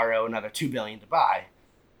go borrow another $2 billion to buy.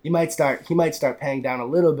 He might start paying down a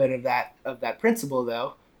little bit of that principal,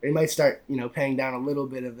 though, or he might start paying down a little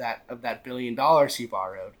bit of that $1 billion he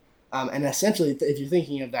borrowed. And essentially, if you're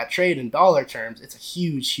thinking of that trade in dollar terms, it's a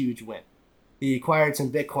huge win. He acquired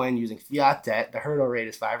some Bitcoin using fiat debt. The hurdle rate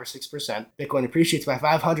is 5 or 6%. Bitcoin appreciates by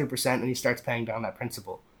 500%, and he starts paying down that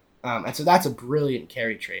principal. And so that's a brilliant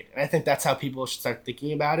carry trade. And I think that's how people should start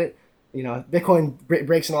thinking about it. If Bitcoin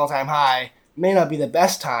breaks an all-time high, it may not be the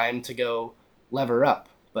best time to go lever up,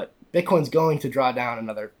 but Bitcoin's going to draw down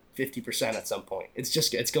another 50% at some point.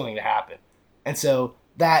 It's going to happen. And so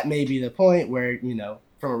that may be the point where,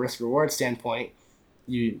 from a risk-reward standpoint,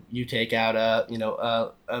 you take out a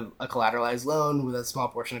collateralized loan with a small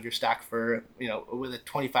portion of your stack for with a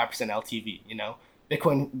 25% LTV.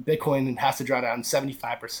 Bitcoin has to draw down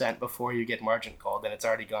 75% before you get margin called, and it's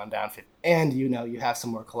already gone down 50%. And you have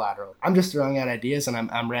some more collateral. I'm just throwing out ideas, and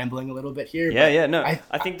I'm rambling a little bit here. No,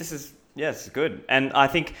 I think this is yes, good. And I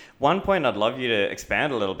think one point I'd love you to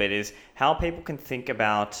expand a little bit is how people can think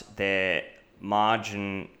about their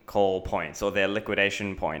margin call points or their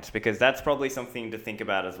liquidation points, because that's probably something to think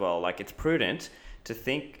about as well. Like, it's prudent to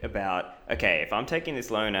think about, okay, if I'm taking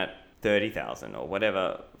this loan at 30,000 or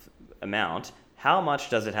whatever amount, how much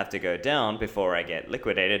does it have to go down before I get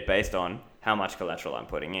liquidated based on how much collateral I'm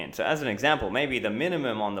putting in? So as an example, maybe the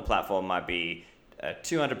minimum on the platform might be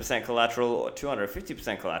 200% collateral or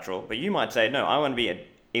 250% collateral, but you might say, no, I want to be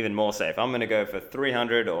even more safe. I'm going to go for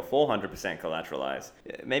 300 or 400% collateralized.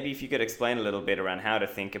 Maybe if you could explain a little bit around how to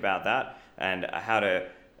think about that and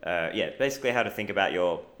basically how to think about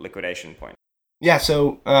your liquidation point. Yeah,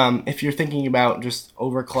 so if you're thinking about just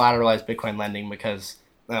over collateralized Bitcoin lending, because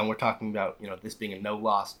we're talking about this being a no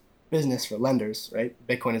loss business for lenders, right?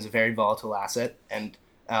 Bitcoin is a very volatile asset, and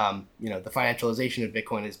the financialization of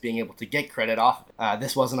Bitcoin is being able to get credit off of it.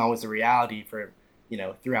 This wasn't always the reality for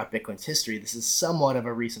throughout Bitcoin's history. This is somewhat of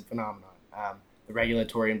a recent phenomenon. The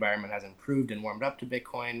regulatory environment has improved and warmed up to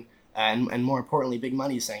Bitcoin, and more importantly, big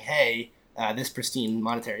money is saying, hey, this pristine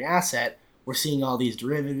monetary asset, we're seeing all these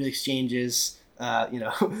derivative exchanges,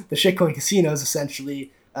 the shitcoin casinos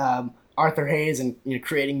essentially, Arthur Hayes and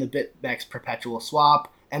creating the BitMEX perpetual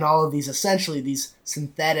swap, and all of these essentially these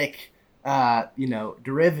synthetic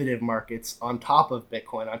derivative markets on top of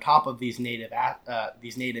Bitcoin, on top of these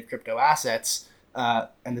native crypto assets.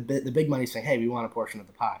 And the big money's saying, hey, we want a portion of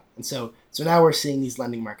the pie. And so now we're seeing these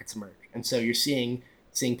lending markets emerge. And so you're seeing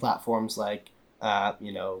platforms like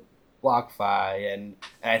BlockFi, and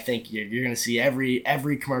I think you're going to see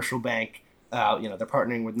every commercial bank. They're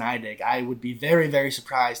partnering with NYDIG. I would be very, very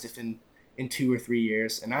surprised if in 2 or 3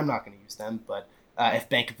 years, and I'm not going to use them, but if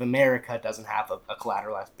Bank of America doesn't have a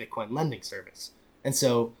collateralized Bitcoin lending service. And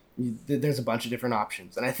so there's a bunch of different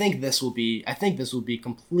options. And I think this will be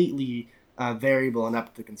completely variable and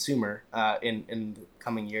up to the consumer in the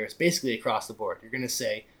coming years, basically across the board. You're going to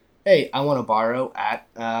say, hey, I want to borrow at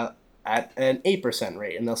an 8%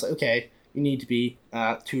 rate. And they'll say, okay, you need to be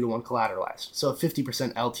 2-to-1 collateralized. So a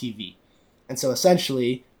 50% LTV. And so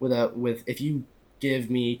essentially, if you give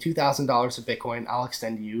me $2,000 of Bitcoin, I'll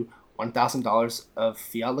extend you $1,000 of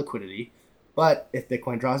fiat liquidity. But if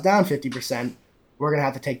Bitcoin draws down 50%, we're going to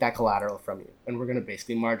have to take that collateral from you, and we're going to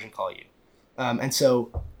basically margin call you. And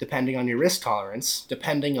so depending on your risk tolerance,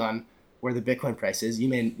 depending on where the Bitcoin price is, you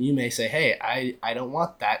may say, hey, I don't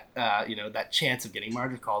want that that chance of getting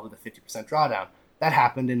margin called with a 50% drawdown. That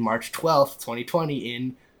happened in March 12th, 2020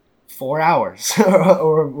 in 4 hours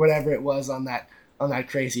or whatever it was on that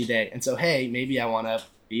crazy day. And so, hey, maybe I want to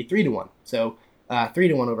be 3-to-1. So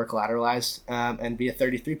 3-to-1 over collateralized and be a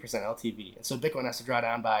 33% LTV. And so Bitcoin has to draw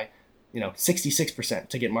down by 66%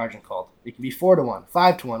 to get margin called. It can be 4-to-1,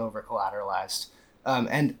 5-to-1 over collateralized.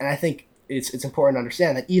 And I think it's important to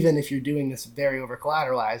understand that even if you're doing this very over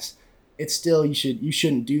collateralized, it's still you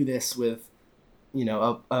shouldn't do this with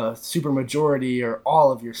a super majority or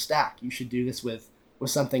all of your stack. You should do this with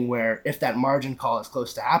something where if that margin call is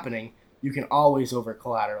close to happening, you can always over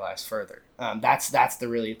collateralize further. That's the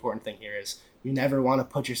really important thing here is you never want to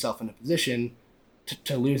put yourself in a position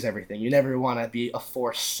to lose everything. You never want to be a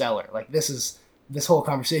forced seller. Like this whole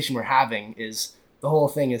conversation we're having is the whole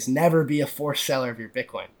thing is never be a forced seller of your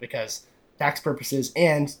Bitcoin because tax purposes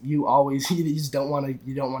and you just don't want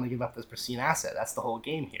to give up this pristine asset. That's the whole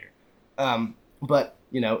game here. But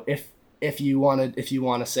if you want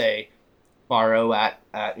to say borrow at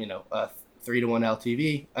a 3-to-1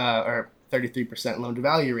 LTV or 33% loan to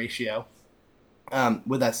value ratio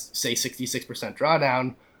with a say 66%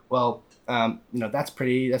 drawdown, well that's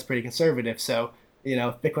pretty conservative. So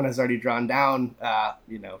if Bitcoin has already drawn down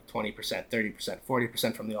 20%, 30%,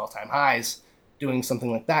 40% from the all-time highs, doing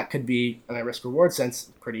something like that could be in a risk reward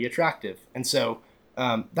sense pretty attractive. And so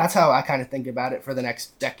that's how I kind of think about it for the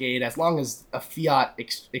next decade. As long as a fiat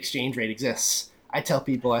exchange rate exists, I tell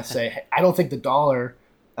people, I say, hey, I don't think the dollar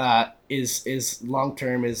is long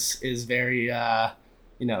term is very I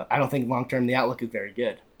don't think long term the outlook is very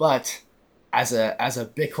good. But as a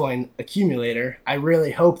Bitcoin accumulator, I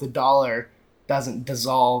really hope the dollar doesn't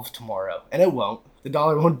dissolve tomorrow, and it won't. The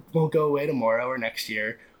dollar won't go away tomorrow or next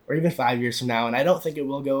year or even 5 years from now, and I don't think it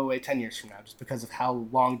will go away 10 years from now just because of how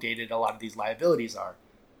long dated a lot of these liabilities are.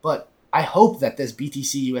 But I hope that this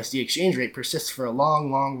BTC USD exchange rate persists for a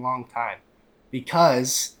long, long, long time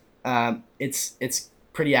because it's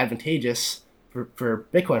pretty advantageous for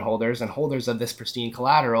Bitcoin holders and holders of this pristine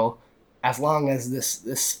collateral as long as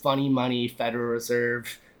this funny money Federal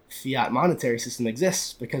Reserve fiat monetary system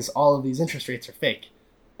exists because all of these interest rates are fake.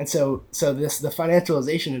 And so the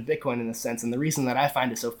financialization of Bitcoin in this sense, and the reason that I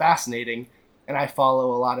find it so fascinating, and I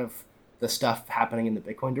follow a lot of the stuff happening in the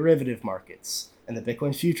Bitcoin derivative markets and the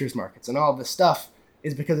Bitcoin futures markets and all this stuff,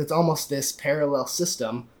 is because it's almost this parallel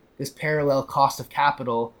system, this parallel cost of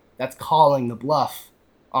capital that's calling the bluff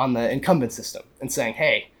on the incumbent system and saying,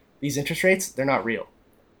 hey, these interest rates, they're not real.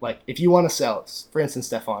 Like if you want to sell, for instance,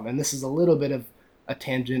 Stefan, and this is a little bit of a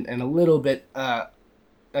tangent and a little bit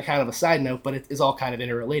a kind of a side note, but it is all kind of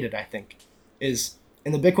interrelated, I think, is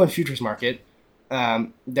in the Bitcoin futures market,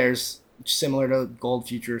 there's similar to gold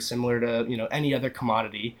futures, similar to, any other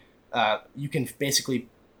commodity, you can basically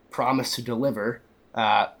promise to deliver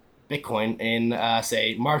Bitcoin in,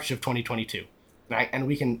 say, March of 2022.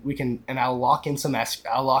 And I'll lock in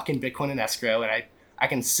Bitcoin in escrow and I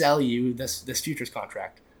can sell you this futures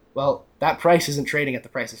contract. Well, that price isn't trading at the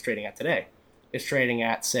price it's trading at today. It's trading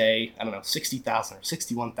at, say, 60,000 or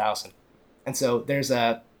 61,000. And so there's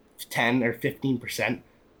a 10 or 15%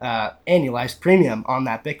 annualized premium on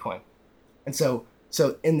that Bitcoin. And so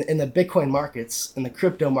in the Bitcoin markets, in the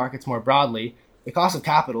crypto markets more broadly, the cost of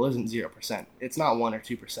capital isn't 0%. It's not 1 or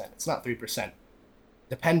 2%. It's not 3%.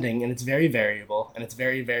 Depending, and it's very variable, and it's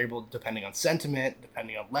very variable depending on sentiment,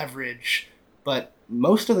 depending on leverage. But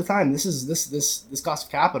most of the time, this cost of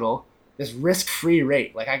capital, this risk-free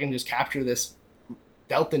rate, like I can just capture this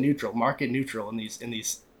delta neutral, market neutral in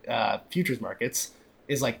these futures markets,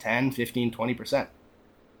 is like 10, 15, 20%.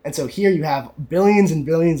 And so here you have billions and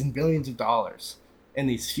billions and billions of dollars in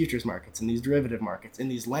these futures markets, in these derivative markets, in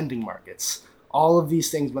these lending markets. All of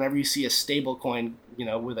these things, whenever you see a stable coin,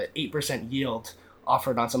 with an 8% yield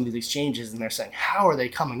offered on some of these exchanges, and they're saying, how are they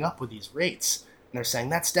coming up with these rates? And they're saying,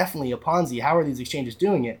 that's definitely a Ponzi. How are these exchanges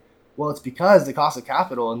doing it? Well, it's because the cost of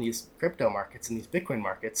capital in these crypto markets, in these Bitcoin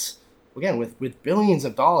markets, again, with billions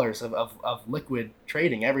of dollars of liquid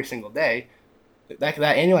trading every single day, that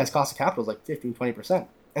annualized cost of capital is like 15, 20%.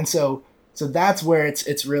 And so that's where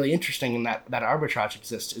it's really interesting and that arbitrage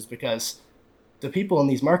exists, is because the people in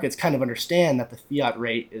these markets kind of understand that the fiat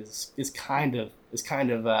rate is kind of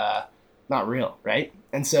not real, right?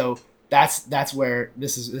 And so that's where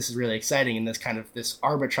this is really exciting, and this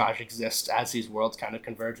arbitrage exists as these worlds kind of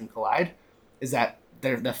converge and collide, is that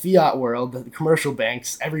the fiat world, the commercial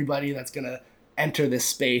banks, everybody that's going to enter this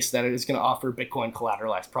space that is going to offer Bitcoin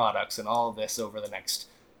collateralized products and all of this over the next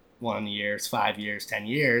 1 year, 5 years, 10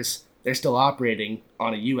 years, they're still operating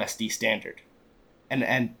on a USD standard.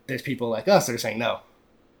 And there's people like us that are saying, no,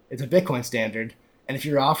 it's a Bitcoin standard. And if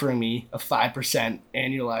you're offering me a 5%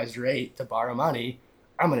 annualized rate to borrow money,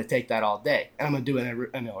 I'm going to take that all day. And I'm going to do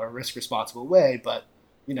it in a risk responsible way, but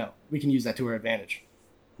we can use that to our advantage.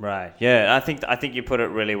 Right. Yeah, I think you put it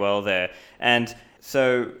really well there. And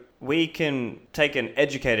so we can take an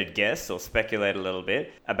educated guess or speculate a little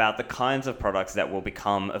bit about the kinds of products that will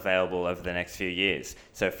become available over the next few years.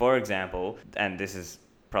 So for example, and this is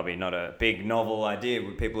probably not a big novel idea.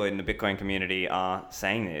 People in the Bitcoin community are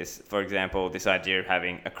saying this. For example, this idea of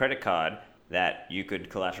having a credit card that you could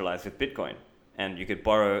collateralize with Bitcoin, and you could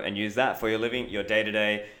borrow and use that for your living, your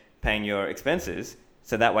day-to-day, paying your expenses.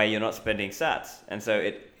 So that way you're not spending sats. And so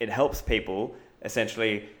it helps people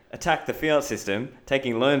essentially attack the fiat system,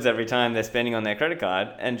 taking loans every time they're spending on their credit card,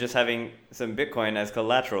 and just having some Bitcoin as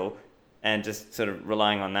collateral and just sort of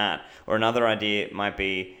relying on that. Or another idea might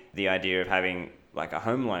be the idea of having like a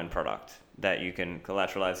home loan product that you can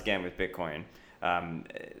collateralize again with Bitcoin.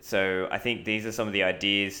 So I think these are some of the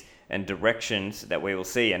ideas and directions that we will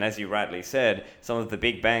see. And as you rightly said, some of the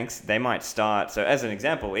big banks, they might start. So as an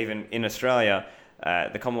example, even in Australia,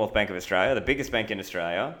 the Commonwealth Bank of Australia, the biggest bank in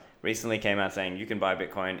Australia, recently came out saying you can buy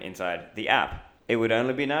Bitcoin inside the app. It would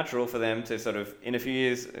only be natural for them to sort of, in a few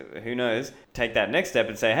years, who knows, take that next step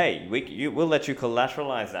and say, hey, we'll let you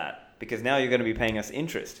collateralize that because now you're going to be paying us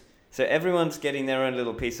interest. So everyone's getting their own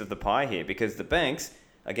little piece of the pie here because the banks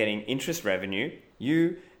are getting interest revenue.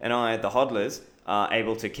 You and I, the hodlers, are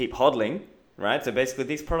able to keep hodling, right? So basically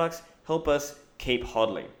these products help us keep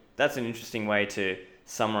hodling. That's an interesting way to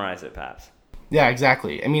summarize it, perhaps. Yeah,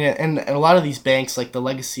 exactly. I mean, and a lot of these banks, like the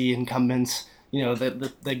legacy incumbents, you know,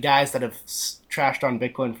 the guys that have trashed on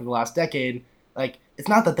Bitcoin for the last decade, like it's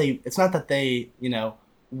not that they you know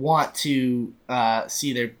want to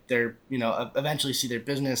see their you know eventually see their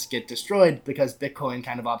business get destroyed because Bitcoin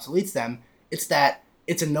kind of obsoletes them. It's that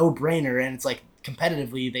it's a no-brainer, and it's like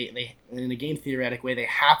competitively they in a game theoretic way they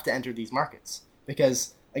have to enter these markets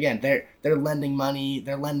because again they're lending money,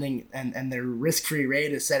 they're lending and their risk-free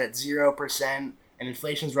rate is set at 0% and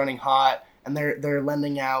inflation's running hot, and they're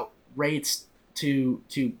lending out rates to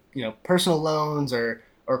you know personal loans or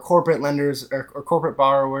corporate lenders or corporate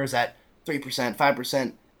borrowers at 3%,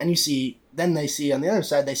 5%, and they see on the other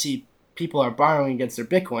side, they see people are borrowing against their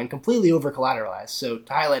Bitcoin completely over collateralized. So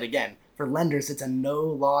to highlight again, for lenders, it's a no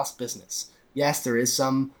loss business. Yes, there is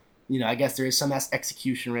some, you know, I guess there is some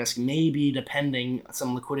execution risk, maybe depending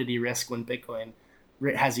some liquidity risk when Bitcoin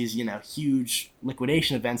has these, you know, huge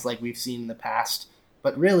liquidation events like we've seen in the past.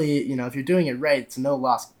 But really, you know, if you're doing it right, it's a no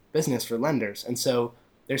loss business for lenders. And so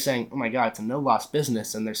they're saying, oh my God, it's a no loss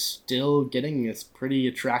business, and they're still getting this pretty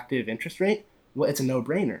attractive interest rate. Well, it's a no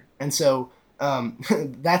brainer. And so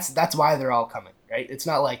that's why they're all coming, right? It's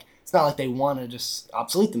not like they want to just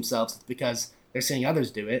obsolete themselves. It's because they're seeing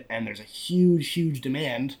others do it, and there's a huge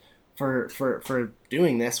demand for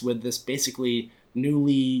doing this with this basically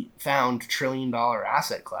newly found $1 trillion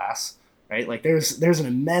asset class, right? Like there's an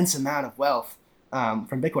immense amount of wealth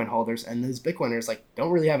from Bitcoin holders, and those Bitcoiners like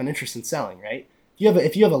don't really have an interest in selling, right?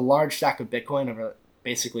 If you have a large stack of Bitcoin over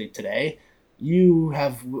basically today, you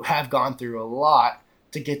have gone through a lot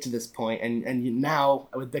to get to this point, and you now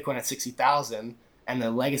with Bitcoin at 60,000 and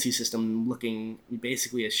the legacy system looking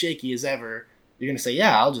basically as shaky as ever, you're gonna say,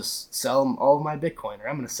 yeah, I'll just sell all of my Bitcoin, or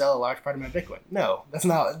I'm gonna sell a large part of my Bitcoin. No, that's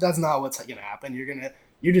not what's gonna happen.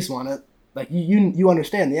 You just want to like you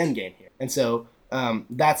understand the end game here, and so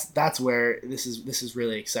that's where this is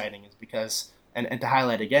really exciting, is because and to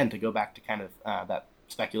highlight again, to go back to kind of that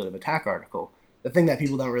speculative attack article, the thing that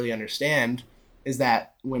people don't really understand is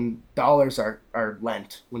that when dollars are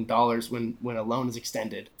lent, when a loan is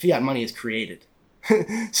extended, fiat money is created.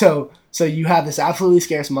 So you have this absolutely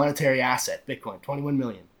scarce monetary asset, Bitcoin, 21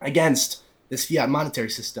 million, against this fiat monetary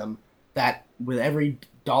system that with every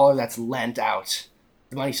dollar that's lent out,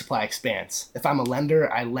 the money supply expands. If I'm a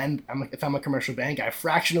lender, if I'm a commercial bank, I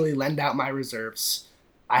fractionally lend out my reserves.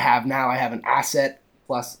 I have an asset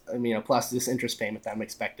plus this interest payment that I'm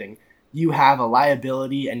expecting. You have a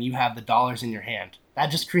liability and you have the dollars in your hand.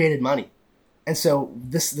 That just created money. And so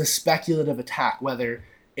this speculative attack, whether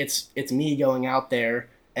it's me going out there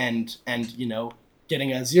and you know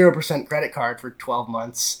getting a 0% credit card for 12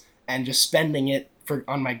 months and just spending it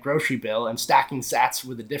on my grocery bill and stacking sats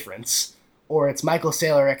with the difference, or it's Michael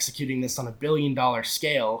Saylor executing this on $1 billion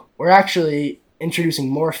scale, we're actually introducing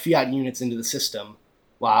more fiat units into the system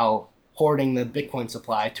while hoarding the Bitcoin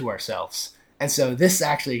supply to ourselves. And so this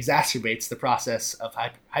actually exacerbates the process of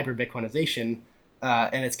hyper-Bitcoinization,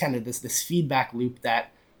 and it's kind of this feedback loop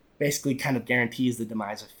that basically kind of guarantees the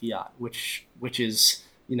demise of fiat, which is,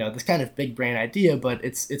 you know, this kind of big brain idea, but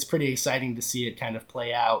it's pretty exciting to see it kind of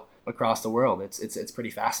play out across the world. It's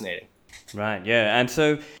pretty fascinating. Right, yeah. And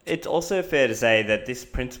so it's also fair to say that this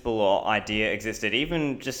principle or idea existed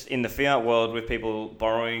even just in the fiat world, with people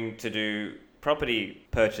borrowing to do property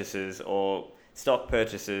purchases or stock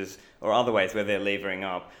purchases or other ways where they're levering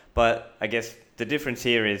up. But I guess the difference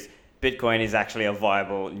here is Bitcoin is actually a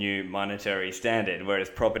viable new monetary standard, whereas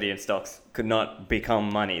property and stocks could not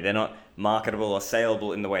become money. They're not marketable or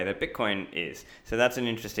saleable in the way that Bitcoin is. So that's an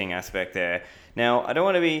interesting aspect there. Now, I don't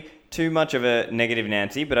want to be too much of a negative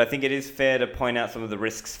Nancy, but I think it is fair to point out some of the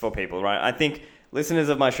risks for people, right? I think listeners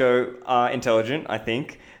of my show are intelligent, I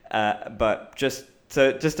think, but just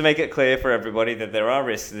to make it clear for everybody that there are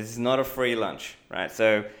risks, this is not a free lunch, right?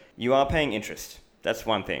 So you are paying interest. That's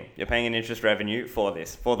one thing. You're paying an interest revenue for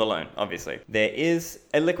this, for the loan, obviously. There is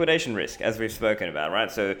a liquidation risk, as we've spoken about,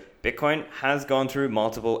 right? So Bitcoin has gone through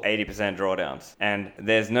multiple 80% drawdowns, and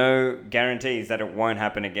there's no guarantees that it won't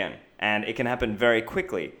happen again. And it can happen very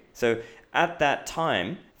quickly. So at that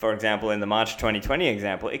time, for example, in the March 2020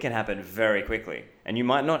 example, it can happen very quickly. And you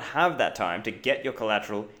might not have that time to get your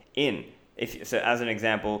collateral in. So as an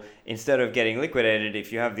example, instead of getting liquidated,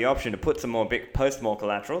 if you have the option to put some more post more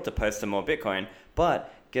collateral, to post some more Bitcoin,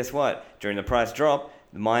 but guess what? During the price drop,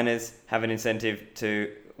 the miners have an incentive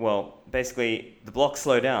to, well, basically the blocks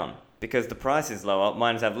slow down because the price is lower.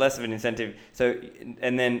 Miners have less of an incentive. So,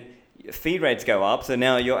 and then feed rates go up. So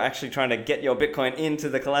now you're actually trying to get your Bitcoin into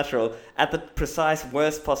the collateral at the precise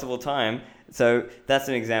worst possible time. So that's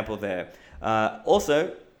an example there.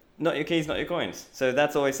 Also, not your keys, not your coins. So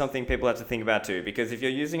that's always something people have to think about too, because if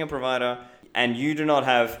you're using a provider and you do not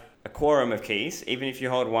have a quorum of keys, even if you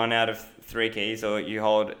hold 1 out of 3 keys or you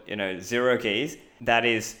hold 0 keys, that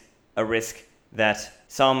is a risk that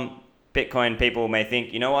some Bitcoin people may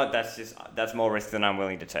think, you know what, that's more risk than I'm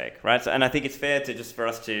willing to take, right? So, and I think it's fair for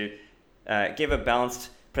us to give a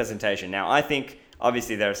balanced presentation. Now, I think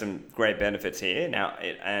obviously there are some great benefits here now,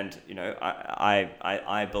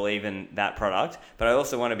 I believe in that product, but I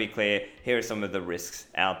also want to be clear, here are some of the risks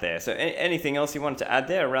out there. So anything else you wanted to add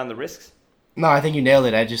there around the risks? No, I think you nailed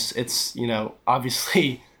it. It's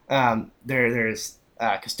obviously there's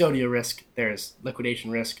custodial risk, there's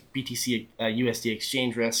liquidation risk, BTC USD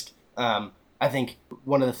exchange risk. I think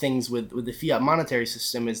one of the things with the fiat monetary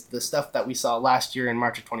system is the stuff that we saw last year in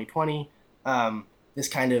March of 2020, this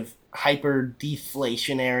kind of hyper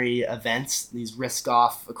deflationary events, these risk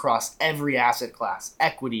off across every asset class,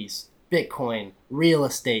 equities, Bitcoin, real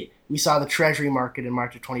estate. We saw the treasury market in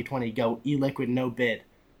March of 2020 go illiquid, no bid.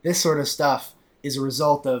 This sort of stuff is a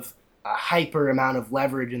result of a hyper amount of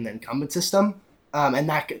leverage in the incumbent system, and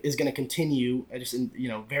that is going to continue just in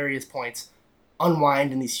various points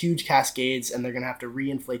unwind in these huge cascades, and they're going to have to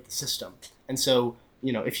reinflate the system. And so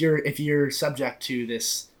if you're subject to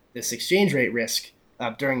this exchange rate risk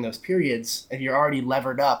during those periods, if you're already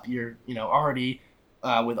levered up, you're already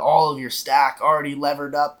with all of your stack already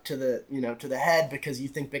levered up to the head because you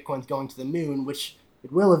think Bitcoin's going to the moon, which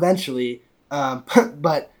it will eventually.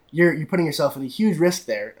 But you're putting yourself in a huge risk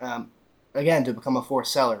there, again, to become a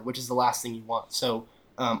forced seller, which is the last thing you want. So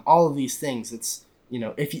all of these things, it's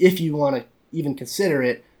if you want to even consider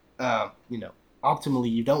it,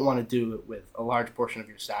 optimally you don't want to do it with a large portion of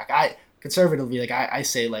your stack. I conservatively, I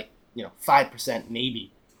say 5%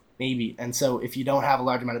 maybe. And so if you don't have a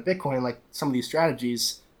large amount of Bitcoin, like some of these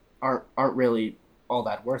strategies aren't really all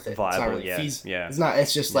that worth it. Viable, it's not really yes. Yeah. It's not.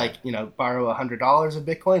 It's just borrow $100 of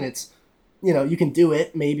Bitcoin. It's you can do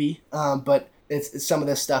it maybe, but it's some of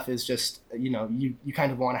this stuff is just you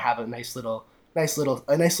kind of want to have a nice little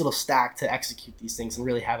stack to execute these things and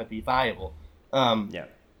really have it be viable. And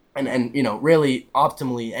really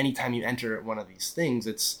optimally, anytime you enter one of these things,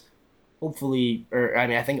 it's hopefully,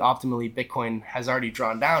 I think optimally Bitcoin has already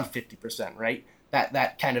drawn down 50%, right?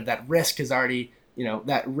 That risk has already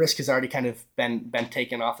kind of been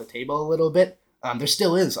taken off the table a little bit. There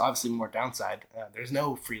still is obviously more downside. There's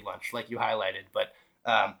no free lunch like you highlighted, but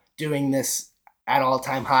doing this at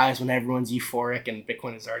all-time highs when everyone's euphoric and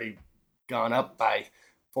Bitcoin has already gone up by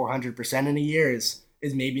 400% in a year is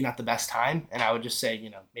maybe not the best time. And I would just say,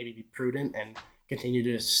 maybe be prudent and continue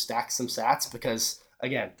to stack some sats because,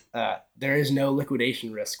 again, there is no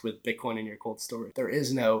liquidation risk with Bitcoin in your cold storage. There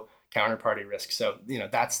is no counterparty risk. So,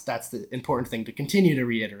 that's the important thing to continue to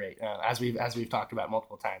reiterate, as we've talked about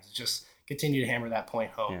multiple times. It's just continue to hammer that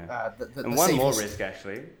point home. Yeah. And one more risk,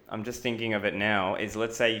 actually, I'm just thinking of it now, is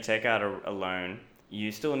let's say you take out a loan,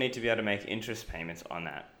 you still need to be able to make interest payments on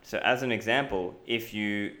that. So as an example, if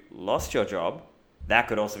you lost your job, that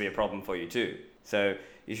could also be a problem for you too. So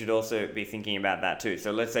you should also be thinking about that too.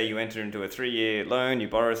 So let's say you enter into a 3-year loan, you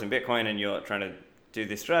borrow some Bitcoin and you're trying to do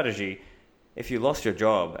this strategy. If you lost your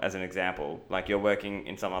job, as an example, like you're working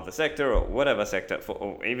in some other sector or whatever sector,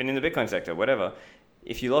 or even in the Bitcoin sector, whatever,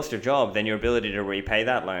 if you lost your job, then your ability to repay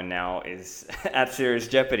that loan now is at serious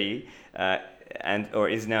jeopardy, or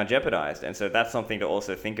is now jeopardized. And so that's something to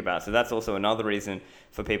also think about. So that's also another reason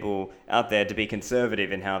for people out there to be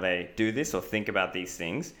conservative in how they do this or think about these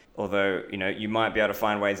things. Although, you might be able to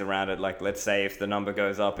find ways around it. Like, let's say if the number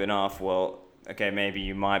goes up enough, well, okay, maybe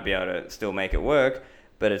you might be able to still make it work,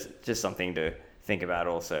 but it's just something to think about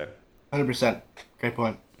also. 100%. Great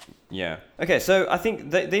point. Yeah. Okay, so I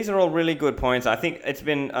think these are all really good points. I think it's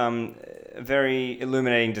been a very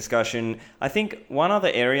illuminating discussion. I think one other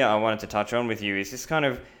area I wanted to touch on with you is just kind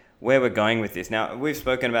of where we're going with this. Now, we've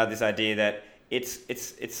spoken about this idea that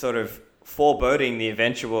it's sort of foreboding the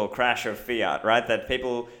eventual crash of fiat, right? That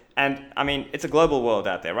people, and I mean, it's a global world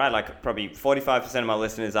out there, right? Like probably 45% of my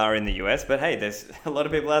listeners are in the US, but hey, there's a lot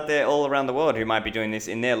of people out there all around the world who might be doing this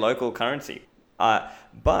in their local currency.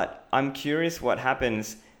 But I'm curious what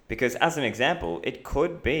happens, because as an example, it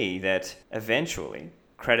could be that eventually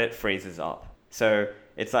credit freezes up. So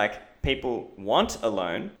it's like people want a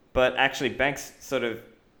loan, but actually banks sort of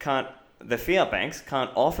can't, the fiat banks can't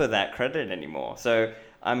offer that credit anymore. So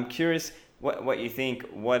I'm curious what you think,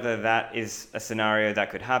 whether that is a scenario that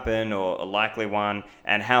could happen or a likely one,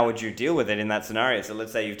 and how would you deal with it in that scenario? So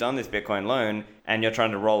let's say you've done this Bitcoin loan and you're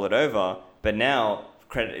trying to roll it over, but now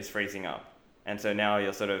credit is freezing up. And so now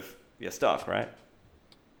you're stuck, right?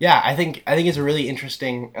 Yeah, I think it's a really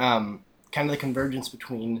interesting kind of the convergence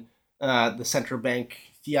between the central bank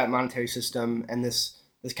fiat monetary system and this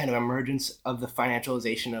kind of emergence of the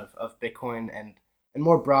financialization of Bitcoin and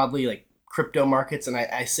more broadly like crypto markets. And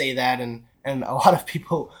I say that and a lot of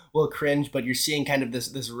people will cringe, but you're seeing kind of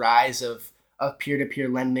this rise of peer-to-peer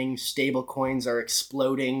lending. Stable coins are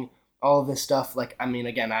exploding, all of this stuff. Like, I mean,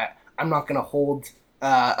 again, I'm not going to hold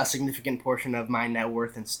a significant portion of my net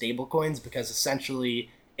worth in stable coins, because essentially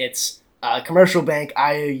it's a commercial bank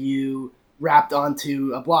IOU wrapped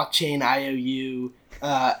onto a blockchain IOU,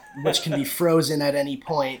 which can be frozen at any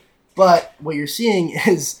point. But what you're seeing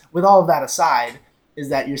is, with all of that aside, is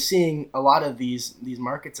that you're seeing a lot of these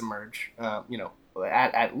markets emerge,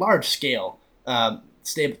 at large scale. Total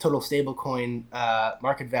stablecoin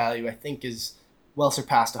market value, I think, is well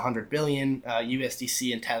surpassed 100 billion.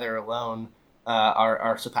 USDC and Tether alone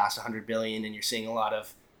are surpassed 100 billion, and you're seeing a lot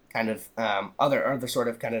of kind of other sort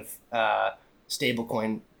of kind of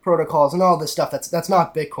stablecoin protocols and all this stuff that's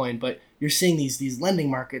not Bitcoin, but you're seeing these lending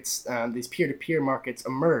markets, these peer-to-peer markets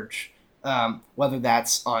emerge, whether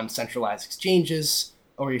that's on centralized exchanges,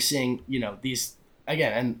 or you're seeing these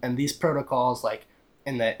again and these protocols like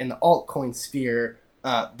in the altcoin sphere.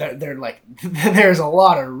 They're like there's a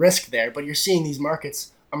lot of risk there, but you're seeing these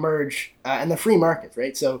markets emerge, and the free markets,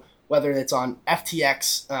 right? So whether it's on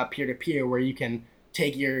FTX peer-to-peer, where you can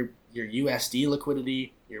take your USD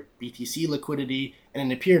liquidity, your BTC liquidity, and in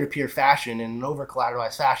a peer-to-peer fashion, in an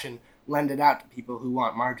over-collateralized fashion, lend it out to people who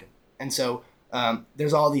want margin. And so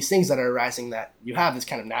there's all these things that are arising that you have this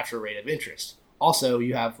kind of natural rate of interest. Also,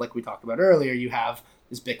 you have, like we talked about earlier, you have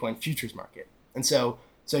this Bitcoin futures market. And so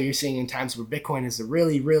you're seeing in times where Bitcoin is a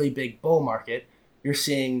really, really big bull market, you're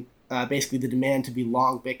seeing basically the demand to be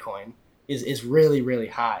long Bitcoin is really, really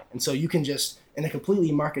high. And so you can just, in a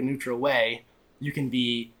completely market neutral way, you can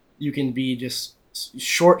be just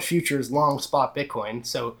short futures, long spot Bitcoin.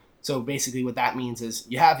 So basically what that means is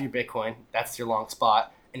you have your Bitcoin, that's your long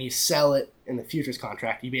spot, and you sell it in the futures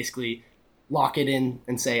contract. You basically lock it in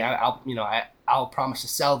and say, I'll promise to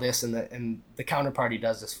sell this, and the counterparty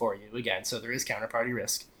does this for you again. So there is counterparty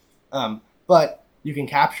risk, but you can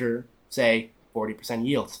capture, say, 40%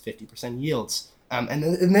 yields, 50% yields.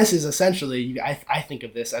 And this is essentially, I think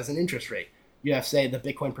of this as an interest rate. You have, say, the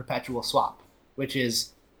Bitcoin perpetual swap, which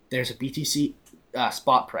is there's a BTC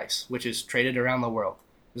spot price, which is traded around the world.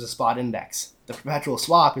 There's a spot index. The perpetual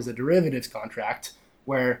swap is a derivatives contract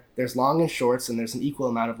where there's long and shorts, and there's an equal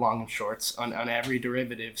amount of long and shorts on every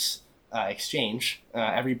derivatives exchange.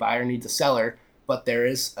 Every buyer needs a seller, but there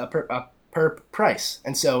is a per price.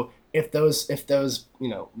 And so if those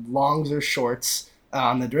longs or shorts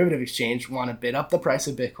on the derivative exchange want to bid up the price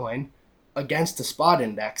of Bitcoin against the spot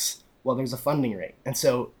index, well, there's a funding rate. And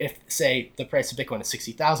so if, say, the price of Bitcoin is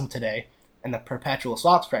 60,000 today and the perpetual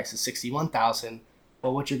swaps price is 61,000,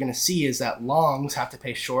 well, what you're going to see is that longs have to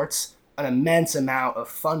pay shorts an immense amount of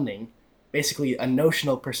funding, basically a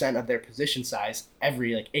notional percent of their position size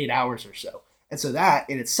every 8 hours or so. And so that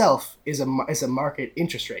in itself is a market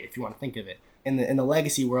interest rate, if you want to think of it. In the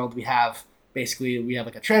legacy world, we have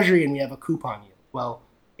like a treasury and we have a coupon yield. Well,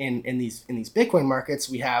 in these Bitcoin markets,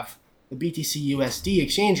 we have the BTC USD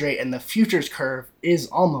exchange rate, and the futures curve is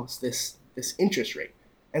almost this interest rate.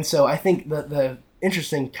 And so I think the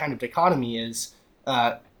interesting kind of dichotomy is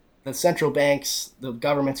the central banks, the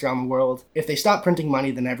governments around the world, if they stop printing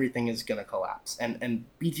money, then everything is going to collapse. And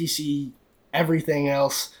BTC, everything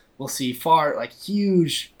else, will see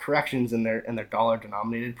huge corrections in their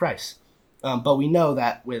dollar-denominated price. But we know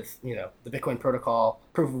that with the Bitcoin protocol,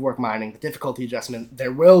 proof of work mining, the difficulty adjustment,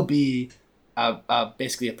 there will be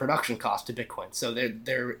basically a production cost to Bitcoin. So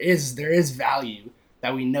there is value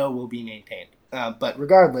that we know will be maintained. But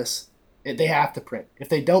regardless, they have to print. If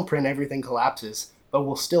they don't print, everything collapses. But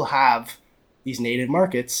we'll still have these native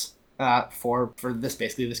markets for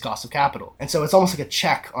this cost of capital. And so it's almost like a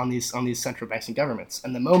check on these central banks and governments.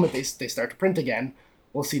 And the moment they start to print again,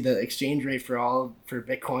 we'll see the exchange rate for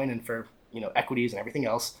Bitcoin and for equities and everything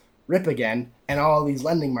else rip again, and all these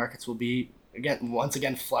lending markets will be once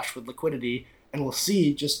again flush with liquidity, and we'll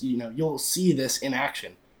see you'll see this in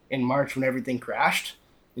action in March when everything crashed,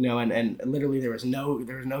 and literally there was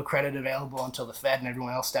no credit available until the Fed and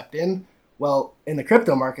everyone else stepped in. Well, in the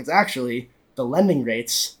crypto markets, actually, the lending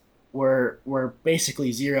rates were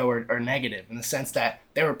basically zero or negative, in the sense that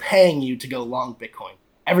they were paying you to go long Bitcoin.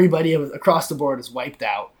 Everybody across the board is wiped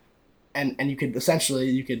out, and you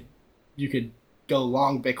could go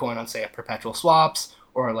long Bitcoin on, say, a perpetual swaps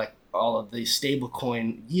or like all of these stable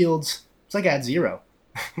coin yields. It's like at zero.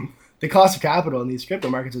 The cost of capital in these crypto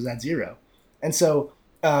markets is at zero. And so,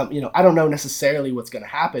 I don't know necessarily what's going to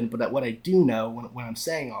happen, but what I do know when I'm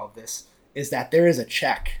saying all of this is that there is a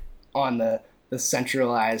check on the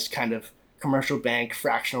centralized kind of commercial bank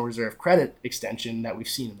fractional reserve credit extension that we've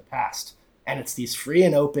seen in the past. And it's these free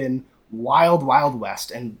and open, wild, wild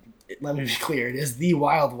west. And let me be clear, it is the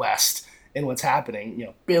wild west in what's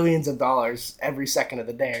happening. Billions of dollars every second of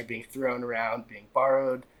the day are being thrown around, being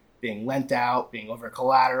borrowed, being lent out, being over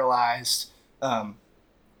collateralized.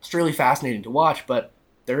 It's really fascinating to watch, but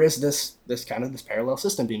there is this parallel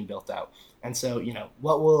system being built out. And so,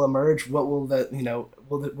 what will emerge? What will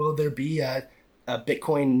will there be a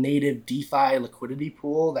Bitcoin native DeFi liquidity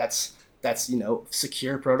pool that's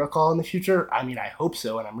secure protocol in the future? I mean, I hope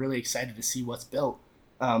so, and I'm really excited to see what's built.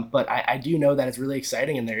 But I do know that it's really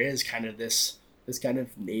exciting, and there is kind of this kind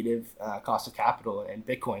of native cost of capital in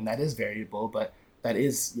Bitcoin that is variable, but that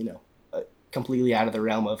is completely out of the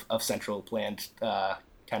realm of central planned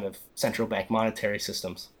kind of central bank monetary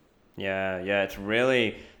systems. Yeah, it's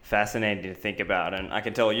really fascinating to think about, and I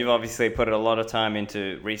can tell you've obviously put a lot of time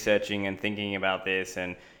into researching and thinking about this,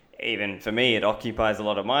 and even for me, it occupies a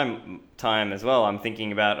lot of my time as well. I'm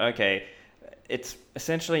thinking about, okay, it's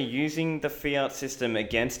essentially using the fiat system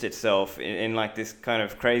against itself in like this kind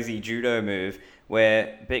of crazy judo move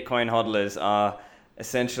where Bitcoin hodlers are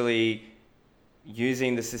essentially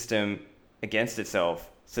using the system against itself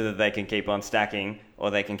so that they can keep on stacking, or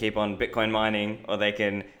they can keep on Bitcoin mining, or they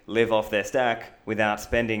can live off their stack without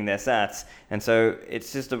spending their sats. And so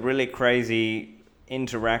it's just a really crazy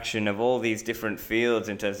interaction of all these different fields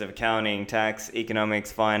in terms of accounting, tax, economics,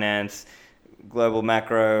 finance, global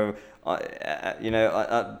macro,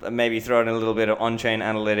 maybe throw in a little bit of on-chain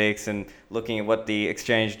analytics and looking at what the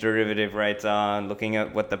exchange derivative rates are and looking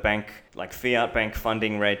at what the bank, like fiat bank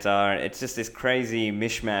funding rates are. It's just this crazy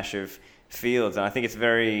mishmash of fields, and I think it's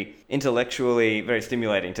very intellectually very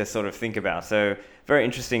stimulating to sort of think about. So very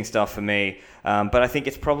interesting stuff for me, but I think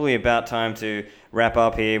it's probably about time to wrap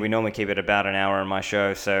up here. We normally keep it about an hour on my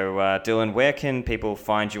show. So Dylan, where can people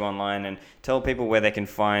find you online, and tell people where they can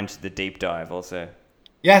find the deep dive also?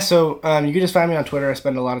 Yeah, so you can just find me on Twitter. I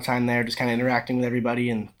spend a lot of time there just kind of interacting with everybody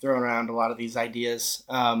and throwing around a lot of these ideas.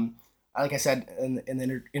 Like I said in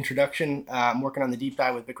the introduction, I'm working on the deep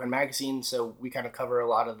dive with Bitcoin Magazine, so we kind of cover a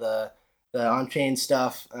lot of the on-chain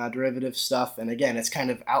stuff, derivative stuff, and again, it's kind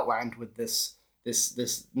of outlined with this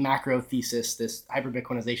macro thesis, this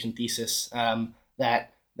hyper-Bitcoinization thesis,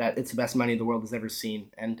 that it's the best money the world has ever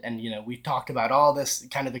seen. And we've talked about all this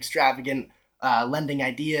kind of extravagant lending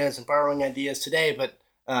ideas and borrowing ideas today, but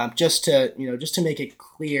just to make it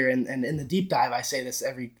clear, and in the deep dive, I say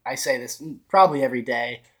this probably every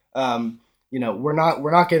day. We're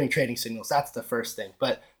not getting trading signals. That's the first thing.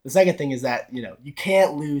 But the second thing is that you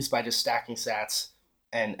can't lose by just stacking sats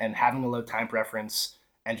and having a low time preference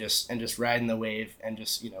and just riding the wave and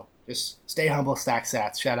just stay humble, stack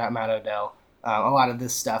sats. Shout out Matt Odell. A lot of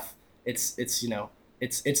this stuff, it's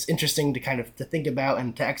interesting to kind of to think about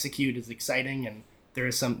and to execute is exciting, and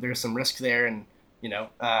there's some risk there, and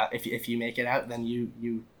if you make it out, then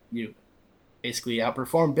you basically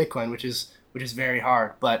outperform Bitcoin, which is very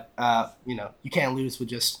hard, but you can't lose with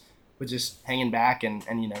just hanging back and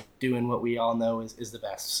doing what we all know is the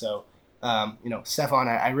best. So Stefan,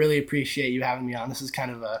 I really appreciate you having me on. This is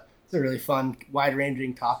kind of a really fun,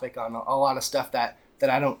 wide-ranging topic on a lot of stuff that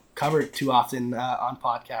I don't cover too often on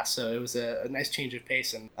podcasts. So it was a nice change of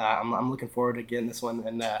pace, and I'm looking forward to getting this one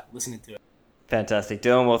and listening to it. Fantastic.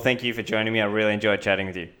 Dylan, well, thank you for joining me. I really enjoyed chatting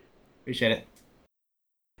with you. Appreciate it.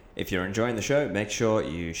 If you're enjoying the show, make sure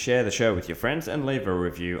you share the show with your friends and leave a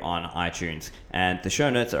review on iTunes. And the show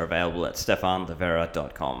notes are available at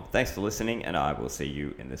stefanlivera.com. Thanks for listening, and I will see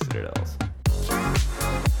you in the Citadels.